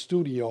that's the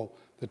studio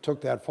that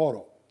took that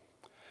photo.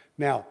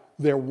 Now,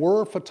 there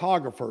were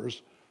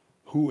photographers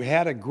who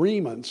had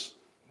agreements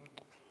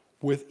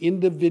with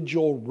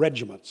individual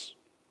regiments.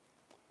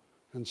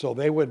 And so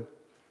they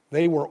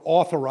were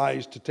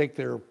authorized to take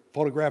their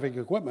photographic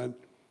equipment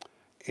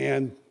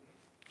and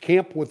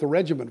camp with the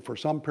regiment for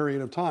some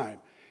period of time.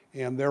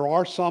 And there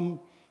are some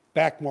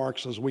back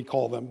marks, as we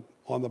call them,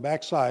 on the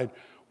backside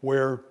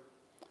where,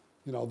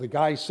 you know, the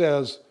guy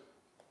says,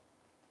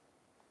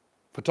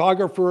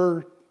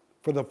 photographer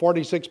for the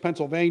 46th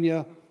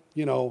Pennsylvania,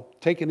 you know,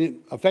 taken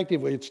in,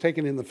 effectively it's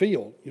taken in the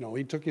field. You know,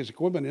 he took his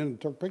equipment in and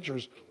took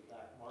pictures.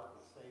 That mark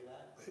will say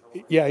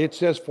that? Yeah, it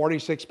says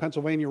 46th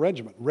Pennsylvania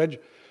Regiment.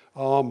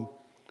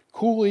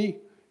 Cooley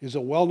is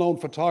a well-known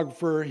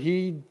photographer.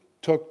 He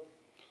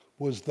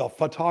was the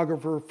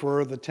photographer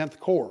for the 10th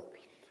Corps.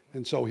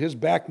 And so his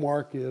back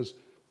mark is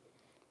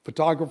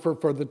photographer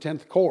for the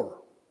 10th Corps.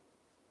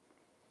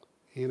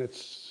 And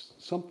it's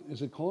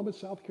is it Columbus,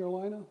 South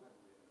Carolina?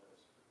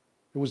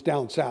 It was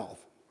down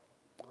south.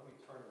 Let me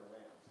turn it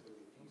around. So if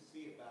you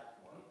see a back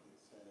mark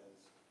that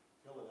says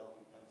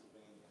Philadelphia,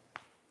 Pennsylvania,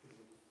 is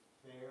it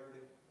fair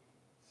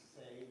to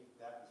say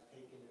that was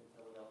taken in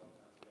Philadelphia,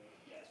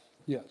 Pennsylvania? Yes.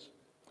 Yes.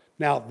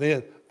 Now,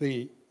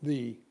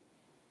 the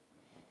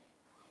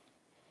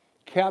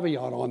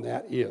caveat on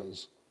that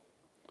is,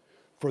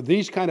 for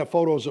these kind of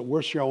photos that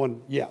we're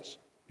showing, yes,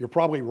 you're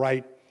probably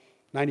right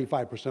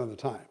 95% of the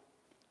time.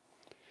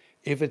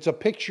 If it's a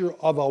picture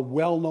of a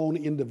well-known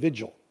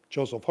individual,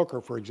 Joseph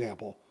Hooker, for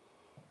example,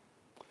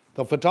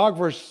 the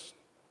photographers,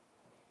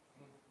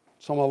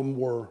 some of them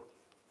were, I'm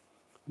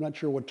not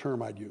sure what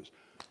term I'd use,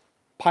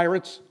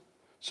 pirates.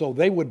 So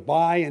they would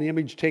buy an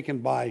image taken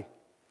by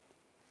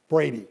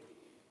Brady.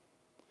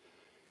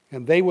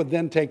 And they would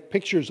then take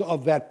pictures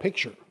of that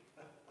picture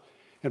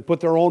and put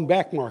their own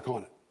back mark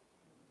on it.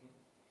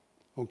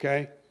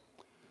 Okay?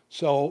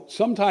 So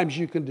sometimes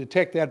you can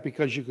detect that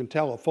because you can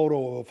tell a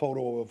photo of a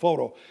photo of a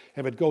photo.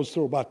 If it goes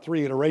through about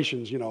 3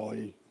 iterations, you know,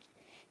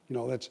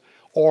 that's,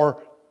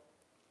 or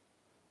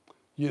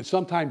you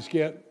sometimes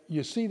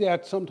you see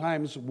that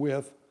sometimes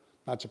with,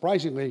 not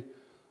surprisingly,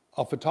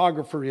 a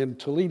photographer in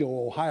Toledo,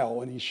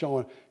 Ohio, and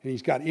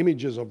he's got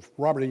images of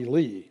Robert E.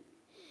 Lee.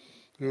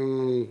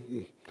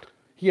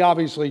 He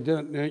obviously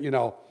didn't, you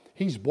know,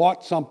 he's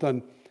bought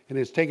something and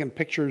has taken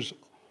pictures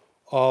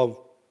of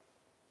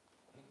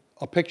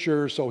a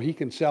picture so he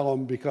can sell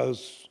them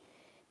because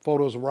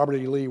photos of Robert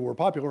E. Lee were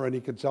popular and he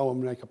could sell them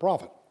and make a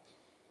profit.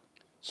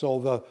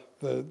 So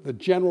the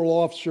general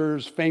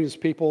officers, famous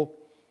people,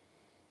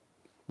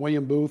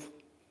 William Booth,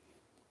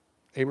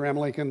 Abraham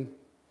Lincoln,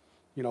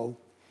 you know,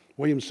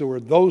 William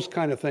Seward, those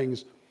kind of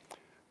things,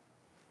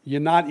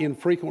 not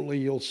infrequently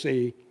you'll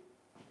see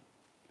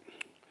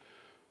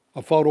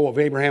a photo of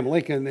Abraham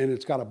Lincoln and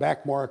it's got a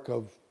back mark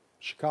of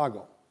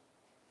Chicago,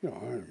 you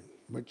know,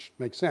 which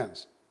makes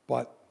sense.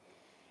 But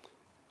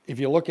if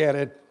you look at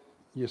it,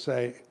 you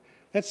say,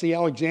 that's the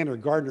Alexander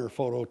Gardner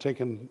photo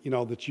taken, you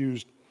know, that's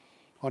used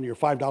on your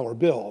 $5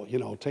 bill, you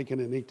know, taken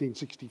in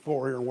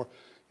 1864 here,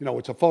 you know,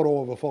 it's a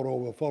photo of a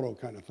photo of a photo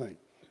kind of thing.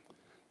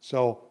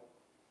 So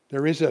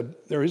there is a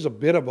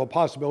bit of a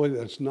possibility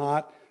that it's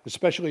not,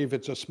 especially if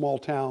it's a small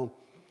town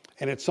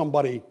and it's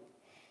somebody,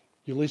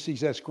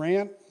 Ulysses S.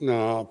 Grant?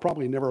 No,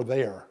 probably never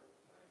there.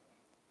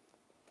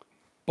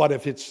 But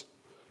if it's,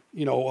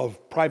 you know,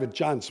 of Private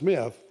John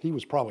Smith, he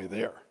was probably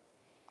there,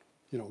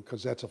 you know,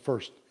 because that's a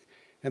first.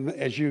 And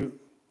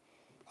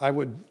I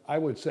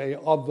would say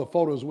of the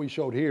photos we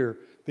showed here,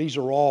 these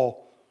are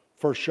all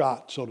first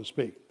shot, so to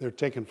speak. They're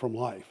taken from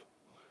life.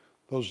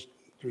 There's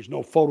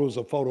no photos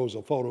of photos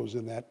of photos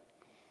in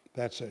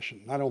that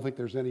session. I don't think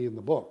there's any in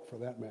the book, for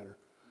that matter,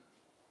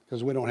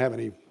 because we don't have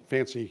any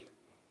fancy,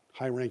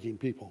 high-ranking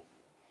people.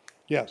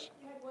 Yes?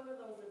 I had one of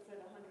those that said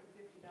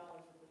 $150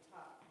 at the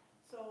top.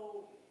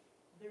 So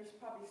there's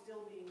probably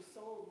still being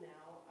sold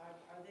now.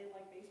 Are they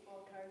like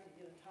baseball cards?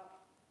 You get a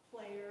top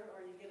player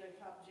or you get a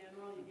top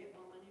general, you get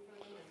more money for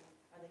them, and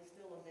are they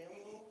still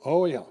available?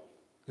 Oh, yeah.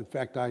 In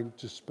fact, I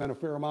just spent a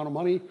fair amount of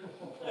money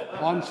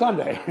on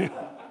Sunday.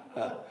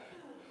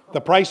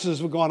 The prices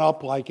have gone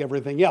up like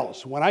everything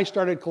else. When I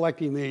started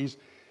collecting these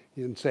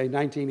in, say,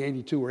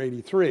 1982 or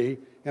 83,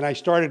 and I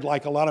started,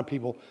 like a lot of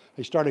people,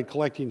 I started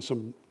collecting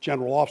some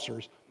general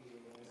officers.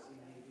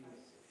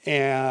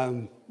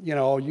 And, you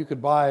know, you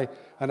could buy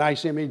a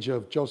nice image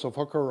of Joseph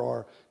Hooker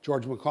or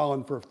George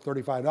McClellan for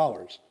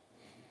 $35.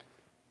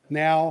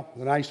 Now,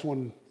 the nice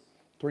one,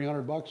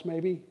 $300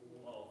 maybe?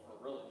 Well,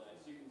 for really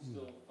nice, you can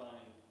still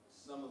find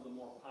some of the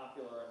more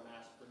popular and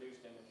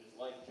mass-produced images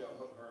like Joe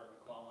Hooker and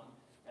McClellan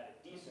at a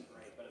decent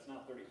rate, but it's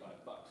not $35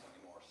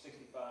 anymore.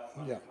 65,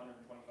 100, Yeah.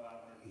 125,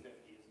 150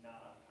 is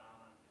not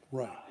uncommon.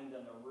 Right. And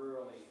then the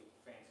really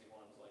fancy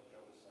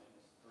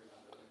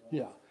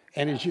Yeah,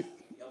 and as you,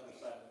 That's the other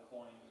side of the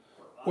coin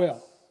for us.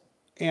 well,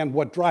 and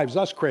what drives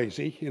us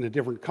crazy in a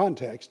different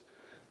context,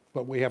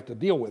 but we have to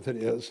deal with it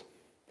is,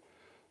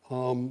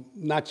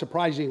 not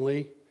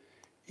surprisingly,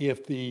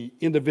 if the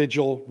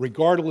individual,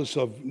 regardless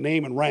of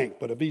name and rank,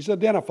 but if he's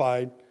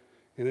identified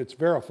and it's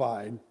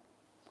verified,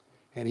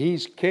 and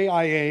he's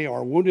KIA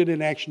or wounded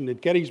in action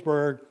at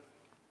Gettysburg,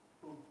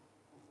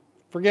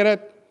 forget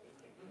it.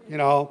 You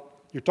know,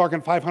 you're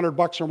talking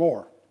 $500 or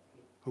more,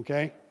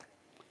 okay?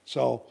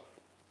 So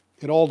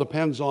it all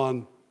depends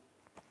on,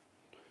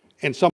 and some